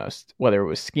surprised you the most? Whether it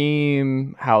was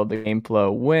scheme, how the game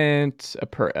flow went, a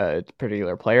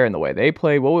particular player and the way they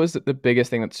played. What was the biggest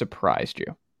thing that surprised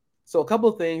you? So a couple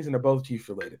of things, and they're both Chiefs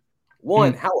related.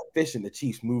 One, how efficient the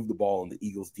Chiefs moved the ball in the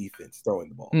Eagles defense throwing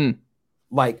the ball.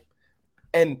 Like,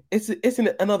 and it's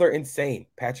another insane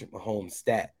Patrick Mahomes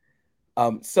stat.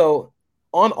 So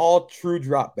on all true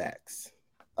dropbacks,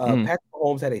 Patrick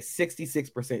Mahomes had a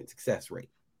 66% success rate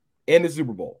in the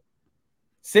Super Bowl.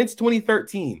 Since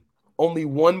 2013, only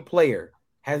one player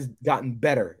has gotten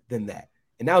better than that.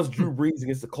 And that was Drew Brees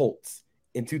against the Colts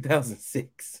in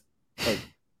 2006. Like,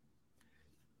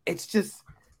 it's just...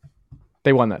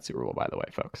 They won that Super Bowl, by the way,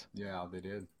 folks. Yeah, they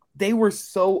did. They were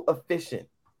so efficient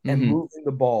at moving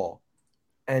the ball.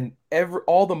 And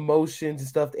all the motions and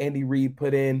stuff Andy Reid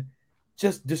put in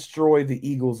just destroyed the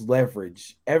Eagles'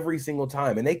 leverage every single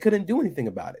time. And they couldn't do anything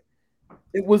about it.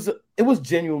 It was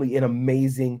genuinely an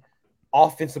amazing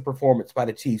offensive performance by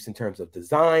the Chiefs in terms of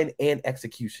design and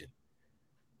execution.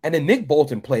 And then Nick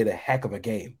Bolton played a heck of a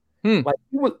game. Like,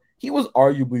 he was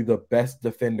arguably the best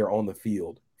defender on the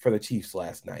field for the Chiefs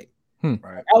last night.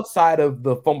 Right. Outside of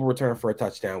the fumble return for a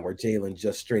touchdown where Jalen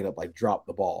just straight up like dropped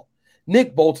the ball.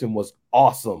 Nick Bolton was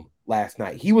awesome last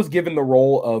night. He was given the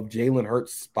role of Jalen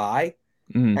Hurts' spy.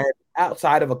 And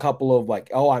outside of a couple of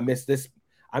like, oh, I missed this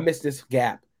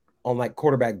gap on like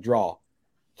quarterback draw,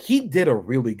 he did a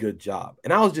really good job.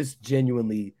 And I was just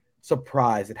genuinely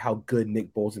surprised at how good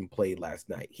Nick Bolton played last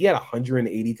night. He had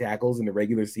 180 tackles in the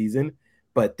regular season,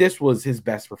 but this was his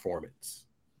best performance.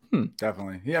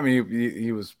 Definitely. Yeah, I mean,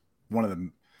 he was one of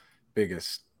the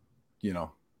biggest,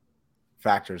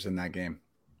 factors in that game.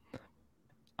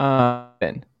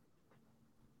 Ben,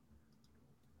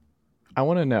 I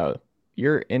want to know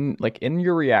your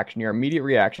immediate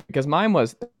reaction, because mine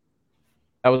was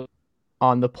that was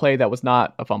on the play that was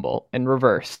not a fumble in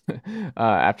reverse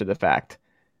after the fact.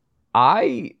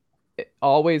 I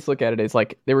always look at it as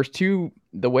like there was two.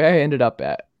 The way I ended up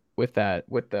with I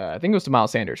think it was to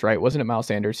Miles Sanders, right? Wasn't it Miles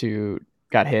Sanders who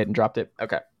got hit and dropped it?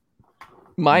 Okay.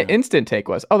 My instant take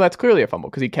was, oh, that's clearly a fumble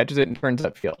because he catches it and turns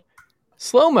upfield.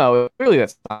 Slow-mo, clearly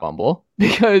that's not a fumble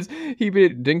because he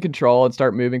didn't control and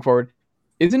start moving forward.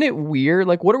 Isn't it weird?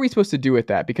 Like, what are we supposed to do with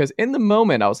that? Because in the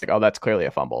moment, I was like, oh, that's clearly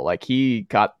a fumble. Like, he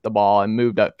got the ball and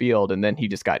moved upfield, and then he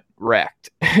just got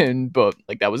wrecked. But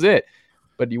like, that was it.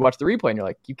 But you watch the replay, and you're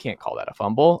like, you can't call that a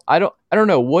fumble. I don't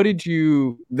know. What did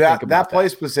you think about that play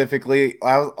specifically?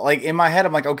 I was like, in my head,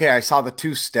 I'm like, okay, I saw the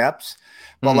 2 steps,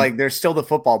 but like, there's still the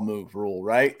football move rule,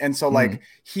 right? And so like,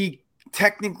 he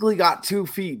technically got 2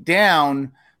 feet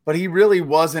down, but he really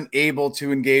wasn't able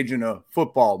to engage in a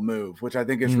football move, which I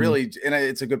think is really, and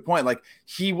it's a good point. Like,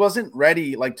 he wasn't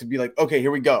ready, like, to be like, okay, here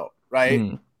we go,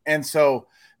 right? And so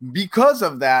because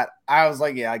of that, I was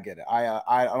like, yeah, I get it.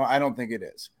 I don't think it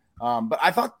is. But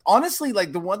I thought, honestly,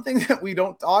 like, the one thing that we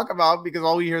don't talk about because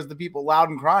all we hear is the people loud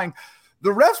and crying,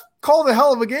 the refs called a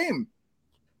hell of a game.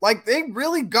 Like, they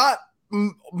really got,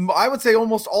 I would say,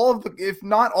 almost all of the, if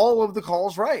not all of the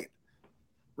calls right.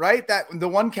 Right? That the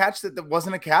one catch that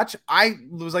wasn't a catch, I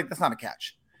was like, that's not a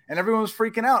catch. And everyone was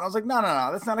freaking out. I was like, no,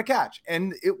 that's not a catch.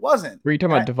 And it wasn't. Were you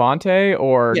talking about Devontae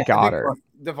or Goddard?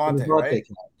 Devontae, right?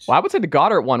 Well, I would say the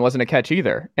Goddard one wasn't a catch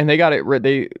either. And they got it.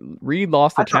 Reed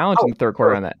lost the challenge in the third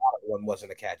quarter on that. One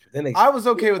wasn't a catch. But then I was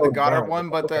okay with the Goddard one,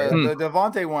 but the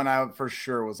Devontae one, I for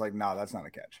sure was like, no, that's not a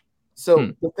catch.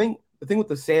 So the thing with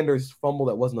the Sanders fumble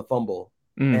that wasn't a fumble,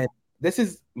 and this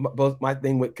is both my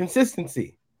thing with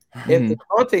consistency. If the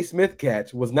Devontae Smith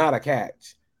catch was not a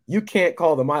catch, you can't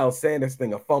call the Miles Sanders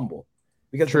thing a fumble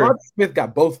because Devontae Smith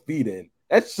got both feet in.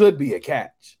 That should be a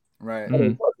catch. Right. But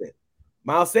it wasn't.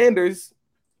 Miles Sanders,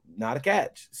 not a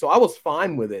catch. So I was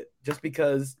fine with it just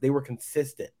because they were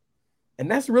consistent. And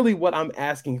that's really what I'm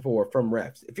asking for from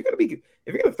refs. If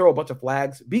you're gonna throw a bunch of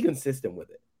flags, be consistent with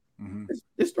it.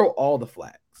 Just throw all the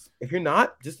flags. If you're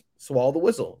not, just swallow the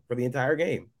whistle for the entire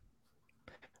game.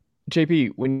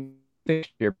 JP, when this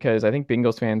year, because I think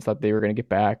Bengals fans thought they were going to get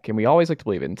back, and we always like to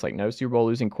believe it. It's like no Super Bowl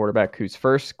losing quarterback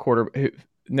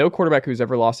no quarterback who's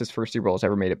ever lost his first Super Bowl has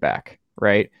ever made it back,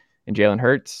 right? And Jalen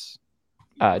Hurts,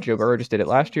 Joe Burrow just did it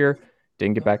last year,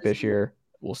 didn't get back this year.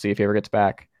 We'll see if he ever gets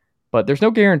back, but there's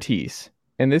no guarantees.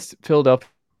 And this Philadelphia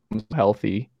was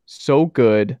healthy, so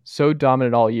good, so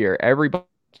dominant all year. Everybody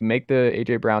make the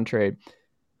AJ Brown trade.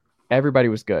 Everybody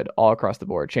was good all across the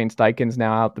board. Shane Steichen's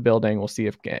now out the building. We'll see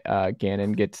if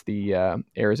Gannon gets the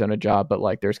Arizona job, but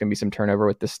like there's going to be some turnover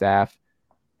with the staff.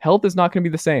 Health is not going to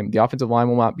be the same. The offensive line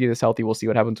will not be this healthy. We'll see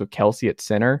what happens with Kelsey at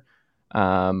center.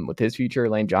 With his future,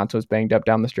 Lane Johnson was banged up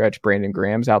down the stretch. Brandon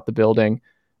Graham's out the building.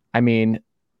 I mean,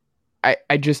 I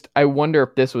wonder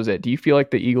if this was it. Do you feel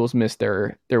like the Eagles missed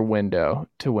their window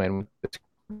to win?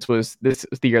 This was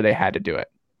the year they had to do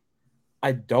it.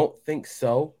 I don't think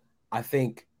so. I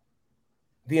think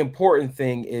the important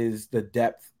thing is the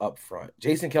depth up front.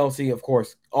 Jason Kelsey, of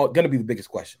course, going to be the biggest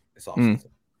question this offseason.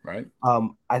 Right.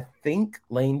 I think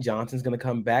Lane Johnson's going to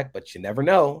come back, but you never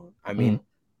know. I mean,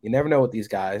 you never know with these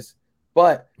guys.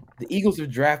 But the Eagles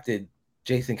have drafted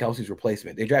Jason Kelsey's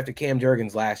replacement. They drafted Cam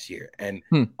Jurgens last year, and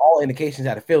all indications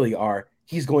out of Philly are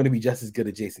he's going to be just as good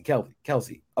as Jason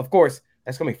Kelsey. Of course,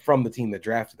 that's coming from the team that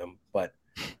drafted him, but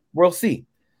we'll see.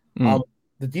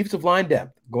 The defensive line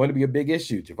depth going to be a big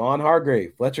issue. Javon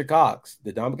Hargrave, Fletcher Cox,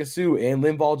 Ndamukong Suh, and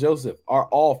Linval Joseph are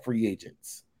all free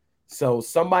agents. So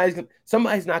somebody's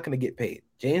not going to get paid.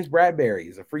 James Bradbury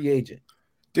is a free agent.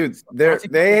 Dude,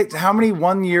 how many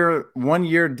one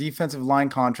year defensive line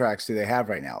contracts do they have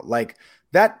right now? Like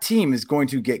that team is going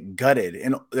to get gutted,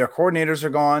 and their coordinators are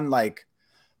gone. Like,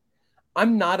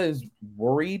 I'm not as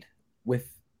worried with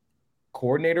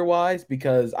coordinator wise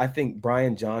because I think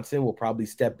Brian Johnson will probably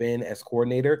step in as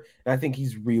coordinator, and I think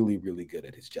he's really, really good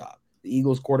at his job. The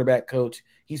Eagles quarterback coach,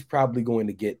 he's probably going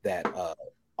to get that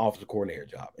offensive coordinator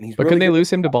job. And but really could they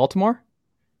lose him to Baltimore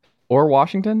or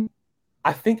Washington?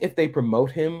 I think if they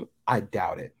promote him, I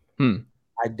doubt it.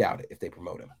 I doubt it if they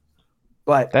promote him.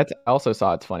 But I also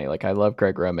saw it's funny. Like I love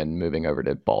Greg Roman moving over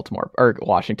to Baltimore or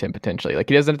Washington potentially. Like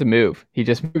he doesn't have to move. He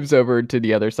just moves over to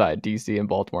the other side, DC and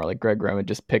Baltimore. Like Greg Roman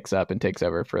just picks up and takes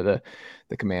over for the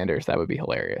Commanders. That would be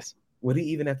hilarious. Would he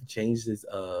even have to change his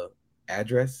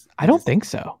address? I don't think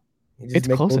so. It's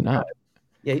close enough. Drive.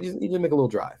 Yeah, he just make a little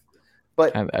drive.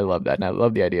 But I love that. And I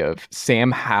love the idea of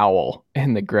Sam Howell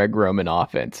and the Greg Roman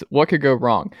offense. What could go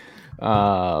wrong?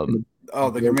 The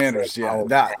Commanders. Yeah,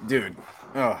 that dude.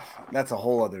 That's a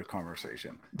whole other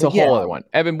conversation. It's a whole other one.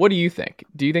 Evan, what do you think?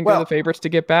 Do you think they're the favorites to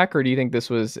get back, or do you think this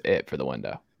was it for the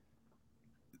window?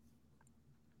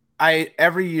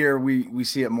 Every year we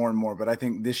see it more and more, but I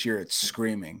think this year it's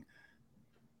screaming.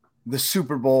 The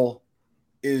Super Bowl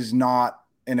is not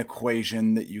an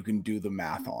equation that you can do the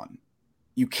math on.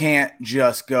 You can't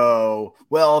just go,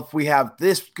 well, if we have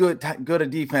this good a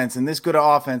defense and this good a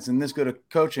offense and this good a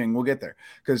coaching, we'll get there.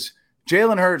 Because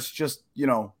Jalen Hurts just,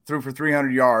 threw for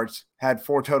 300 yards, had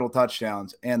 4 total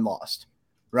touchdowns, and lost,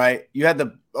 right? You had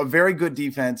a very good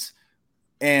defense,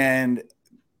 and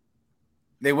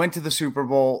they went to the Super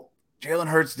Bowl. Jalen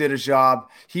Hurts did his job.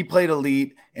 He played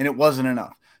elite, and it wasn't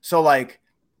enough. So,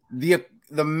 the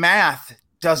math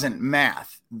doesn't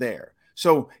math there.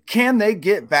 So, can they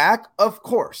get back? Of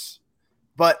course.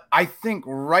 But I think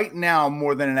right now,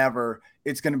 more than ever,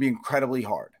 it's going to be incredibly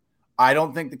hard. I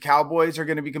don't think the Cowboys are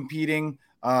going to be competing,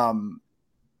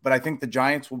 but I think the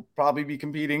Giants will probably be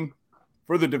competing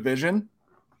for the division.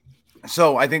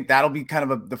 So I think that'll be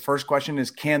kind of the first question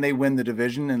is, can they win the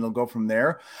division? And they'll go from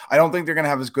there. I don't think they're going to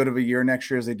have as good of a year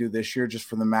next year as they do this year, just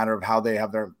for the matter of how they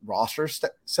have their roster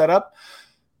set up.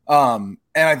 And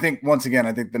I think, once again,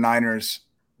 I think the Niners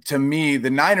are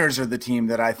the team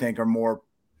that I think they're more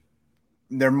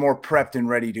prepped and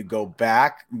ready to go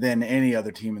back than any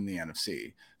other team in the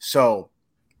NFC. So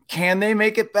can they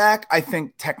make it back? I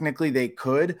think technically they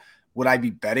could. Would I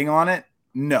be betting on it?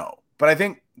 No. But I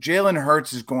think Jalen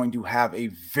Hurts is going to have a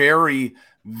very,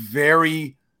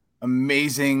 very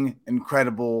amazing,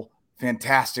 incredible,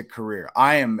 fantastic career.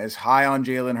 I am as high on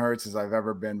Jalen Hurts as I've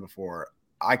ever been before.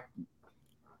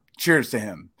 Cheers to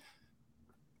him.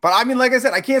 But I mean, like I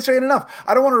said, I can't say it enough.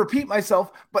 I don't want to repeat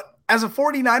myself, but as a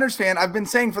 49ers fan, I've been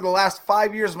saying for the last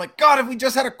 5 years, I'm like, God, if we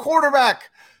just had a quarterback.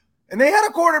 And they had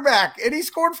a quarterback, and he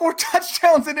scored 4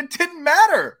 touchdowns, and it didn't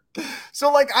matter.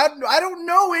 So, I don't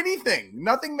know anything.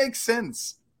 Nothing makes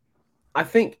sense. I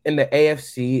think in the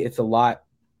AFC, it's a lot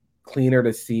cleaner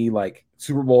to see,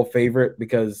 Super Bowl favorite,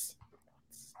 because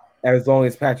as long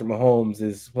as Patrick Mahomes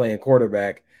is playing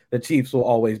quarterback, the Chiefs will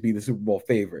always be the Super Bowl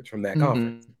favorites from that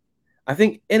conference. I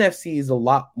think NFC is a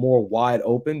lot more wide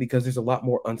open because there's a lot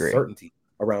more uncertainty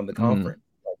around the conference.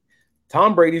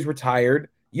 Tom Brady's retired.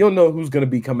 You don't know who's going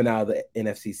to be coming out of the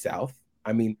NFC South.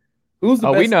 I mean, who's the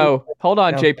best? We know. Hold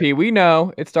on, JP. We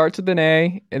know. It starts with an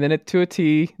A, and then to a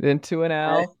T, then to an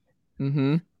L.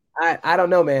 I don't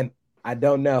know, man. I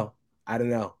don't know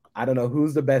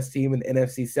who's the best team in the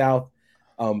NFC South.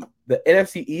 The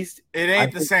NFC East. It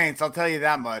ain't the Saints. I'll tell you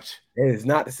that much. It is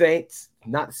not the Saints.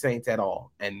 Not the Saints at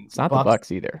all. And it's not the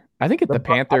Bucks either. I think it's the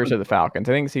Panthers or the Falcons.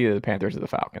 I think it's either the Panthers or the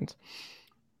Falcons.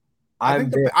 I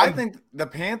think the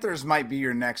Panthers might be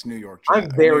your next New York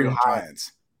Giants.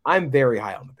 I'm very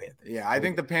high on the Panthers. Yeah, I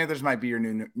think the Panthers might be your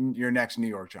next New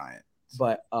York Giant.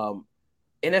 But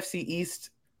NFC East,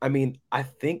 I mean, I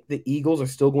think the Eagles are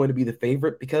still going to be the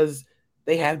favorite because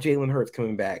they have Jalen Hurts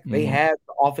coming back. They have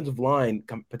the offensive line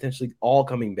potentially all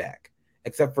coming back,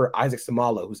 except for Isaac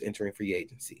Samala, who's entering free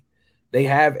agency. They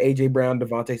have A.J. Brown,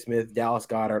 Devontae Smith, Dallas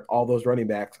Goedert, all those running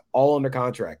backs, all under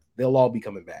contract. They'll all be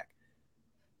coming back.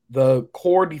 The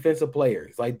core defensive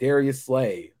players like Darius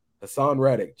Slay, Hassan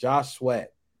Reddick, Josh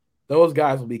Sweat, those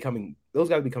guys will be coming. Those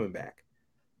guys will be coming back.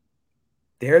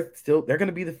 They're going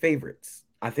to be the favorites.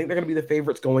 I think they're going to be the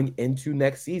favorites going into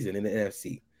next season in the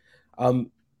NFC.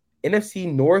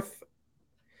 NFC North.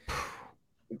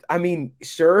 I mean,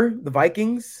 sure, the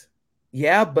Vikings.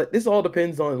 Yeah, but this all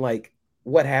depends on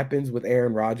what happens with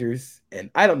Aaron Rodgers, and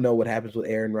I don't know what happens with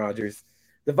Aaron Rodgers.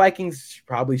 The Vikings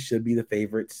probably should be the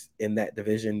favorites in that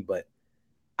division, but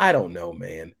I don't know,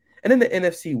 man. And in the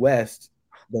NFC West,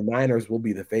 the Niners will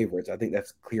be the favorites. I think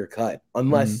that's clear cut,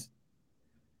 unless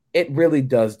it really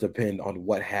does depend on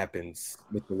what happens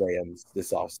with the Rams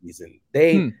this offseason.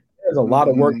 There's a lot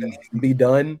of work that needs to be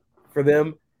done for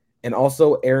them. And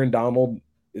also Aaron Donald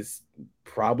is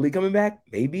probably coming back.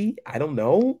 Maybe. I don't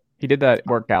know. He did that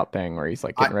workout thing where he's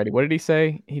getting ready. What did he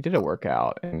say? He did a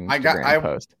workout in Instagram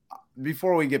post.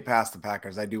 Before we get past the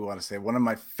Packers, I do want to say one of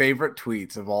my favorite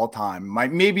tweets of all time,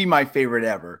 maybe my favorite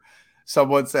ever.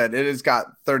 Someone said it has got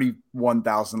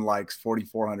 31,000 likes,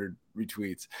 4,400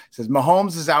 retweets. It says,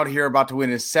 Mahomes is out here about to win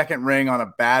his second ring on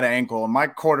a bad ankle, and my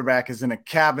quarterback is in a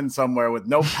cabin somewhere with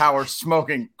no power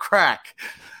smoking crack.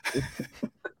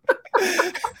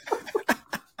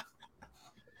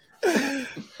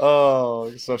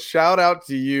 Oh, so shout out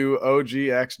to you,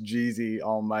 OGX Jeezy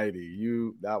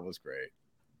Almighty. That was great.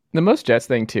 The most Jets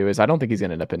thing, too, is I don't think he's going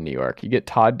to end up in New York. You get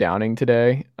Todd Downing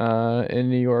today in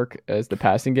New York as the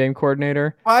passing game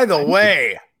coordinator. By the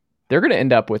way, they're going to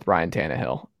end up with Ryan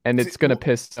Tannehill. and it's going to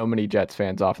piss so many Jets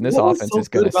fans off. And this What was offense so is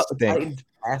going good to about the stink. Titans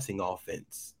passing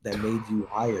offense that made you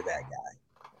hire that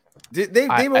guy? They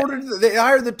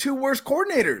hired the 2 worst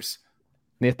coordinators.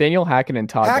 Nathaniel Hackett and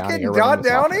Todd Downing. Hackett are and running Todd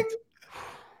this Downing? offense.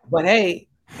 But hey,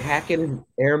 Hackett is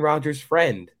Aaron Rodgers'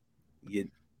 friend. It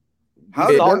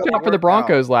worked out for the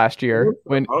Broncos last year.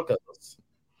 When Broncos.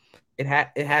 It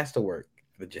has to work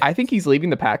for the Jets. I think he's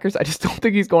leaving the Packers. I just don't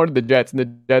think he's going to the Jets. And the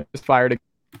Jets fired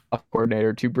a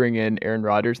coordinator to bring in Aaron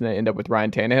Rodgers, and they end up with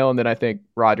Ryan Tannehill. And then I think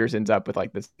Rodgers ends up with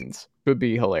like this. Would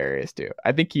be hilarious too.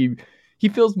 I think he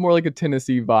feels more like a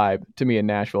Tennessee vibe to me in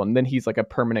Nashville. And then he's like a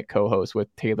permanent co-host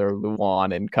with Taylor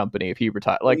Lewan and company if he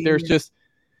retired. Like there's just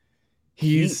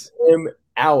he's keep him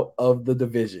out of the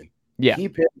division. Yeah.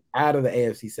 Keep him out of the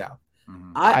AFC South.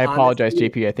 Mhm. I apologize,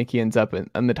 JP. I think he ends up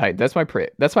in the Titans. That's my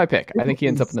pick. I think he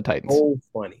ends up in the Titans. So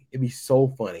funny. It'd be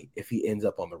so funny if he ends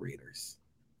up on the Raiders.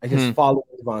 I just follow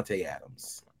Devontae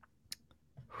Adams.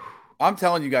 I'm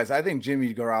telling you guys, I think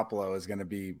Jimmy Garoppolo is going to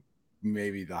be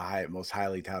maybe the most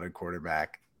highly touted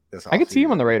quarterback this I could see him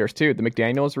offseason. on the Raiders too. The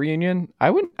McDaniels reunion.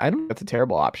 I don't think that's a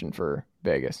terrible option for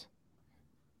Vegas.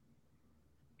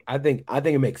 I think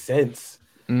it makes sense.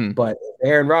 Mhm. But if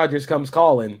Aaron Rodgers comes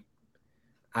calling,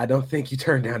 I don't think you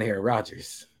turn down Aaron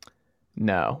Rodgers.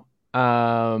 No.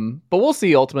 But we'll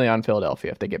see ultimately on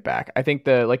Philadelphia if they get back. I think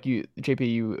JP,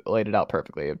 you laid it out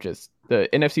perfectly of just the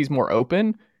NFC's more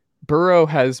open. Burrow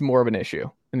has more of an issue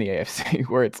in the AFC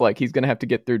where it's like he's going to have to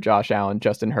get through Josh Allen,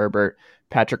 Justin Herbert,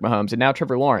 Patrick Mahomes, and now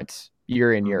Trevor Lawrence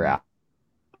year in, year out.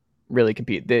 Really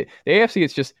compete. The AFC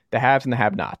is just the haves and the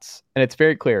have-nots. And it's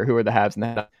very clear who are the haves and the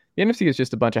have-nots. The NFC is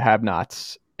just a bunch of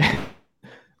have-nots.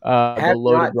 The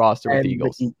loaded roster with the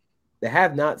Eagles. The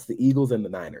have-nots, the Eagles, and the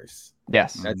Niners.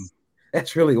 Yes.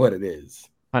 That's really what it is.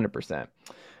 100%.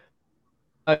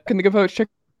 Can the good folks check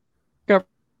out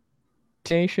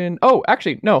Nation? Oh,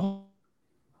 actually, no.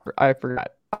 I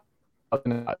forgot.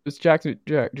 It was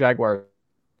Jaguar.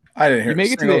 I didn't hear You make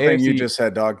a it to the single thing AFC. you just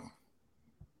said, dog.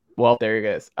 Well, there you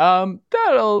go.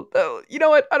 That'll you know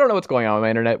what? I don't know what's going on with my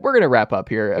internet. We're gonna wrap up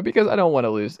here because I don't want to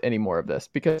lose any more of this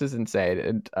because this is insane,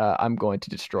 and I'm going to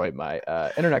destroy my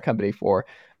internet company for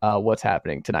what's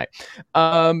happening tonight.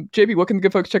 JP, what can the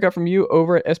good folks check out from you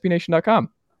over at SBNation.com?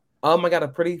 I got a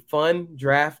pretty fun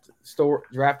draft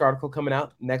article coming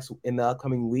out in the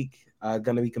upcoming week.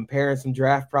 Going to be comparing some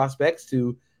draft prospects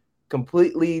to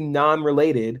completely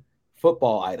non-related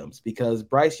football items because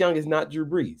Bryce Young is not Drew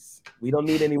Brees. We don't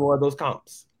need any more of those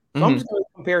comps. So I'm just going to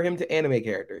compare him to anime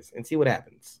characters and see what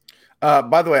happens.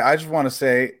 By the way, I just want to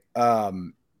say,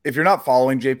 if you're not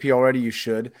following JP already, you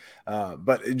should.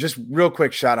 But just real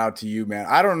quick shout out to you, man.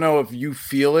 I don't know if you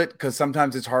feel it because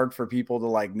sometimes it's hard for people to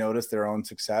like notice their own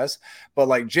success. But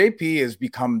like JP has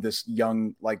become this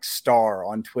young like star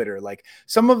on Twitter. Like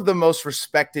some of the most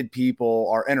respected people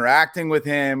are interacting with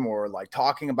him or like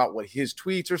talking about what his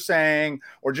tweets are saying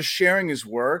or just sharing his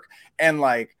work. And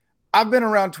like I've been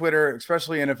around Twitter,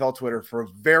 especially NFL Twitter, for a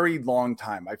very long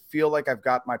time. I feel like I've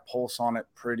got my pulse on it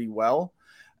pretty well.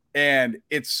 And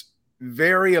it's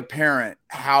very apparent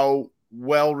how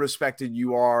well respected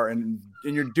you are, and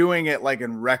you're doing it like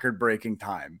in record-breaking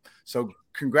time. So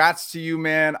congrats to you,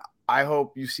 man. I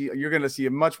hope you're going to see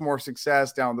a much more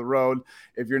success down the road.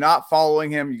 If you're not following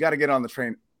him, you got to get on the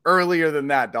train earlier than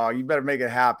that, dog. You better make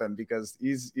it happen because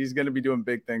he's going to be doing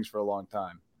big things for a long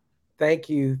time. Thank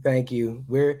you.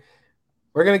 We're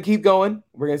going to keep going.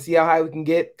 We're going to see how high we can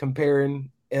get comparing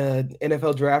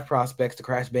NFL draft prospects to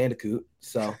Crash Bandicoot.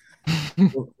 So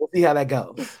we'll see how that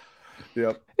goes.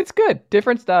 Yep. It's good.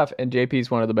 Different stuff. And JP's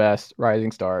one of the best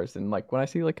rising stars. And like when I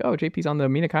see like, oh, JP's on the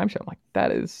Mina Kimes show, I'm like,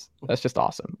 that's just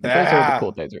awesome. Those are the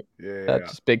cool days. That's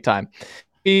just big time.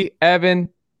 Evan,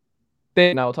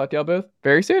 and I will talk to y'all both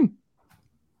very soon.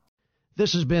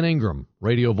 This is Ben Ingram,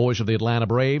 radio voice of the Atlanta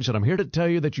Braves, and I'm here to tell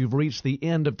you that you've reached the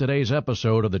end of today's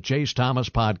episode of the Chase Thomas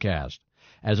Podcast.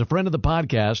 As a friend of the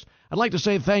podcast, I'd like to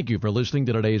say thank you for listening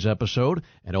to today's episode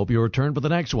and hope you return for the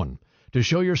next one. To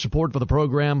show your support for the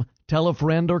program, tell a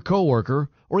friend or coworker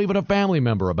or even a family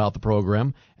member about the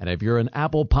program. And if you're an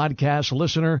Apple Podcast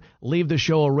listener, leave the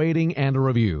show a rating and a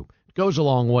review. It goes a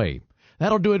long way.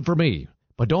 That'll do it for me.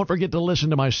 But don't forget to listen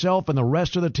to myself and the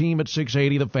rest of the team at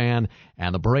 680 The Fan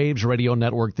and the Braves Radio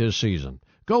Network this season.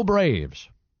 Go Braves!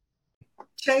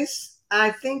 Chase, I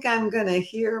think I'm going to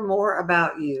hear more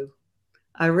about you.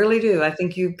 I really do. I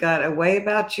think you've got a way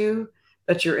about you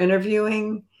that you're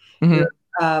interviewing, your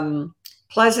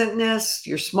pleasantness,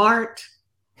 you're smart.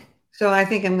 So I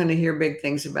think I'm going to hear big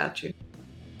things about you.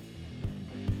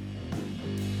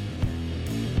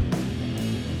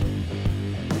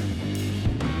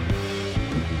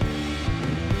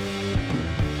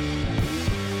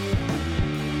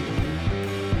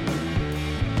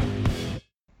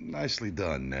 Nicely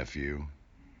done, nephew.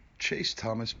 Chase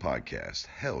Thomas Podcast.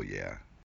 Hell yeah.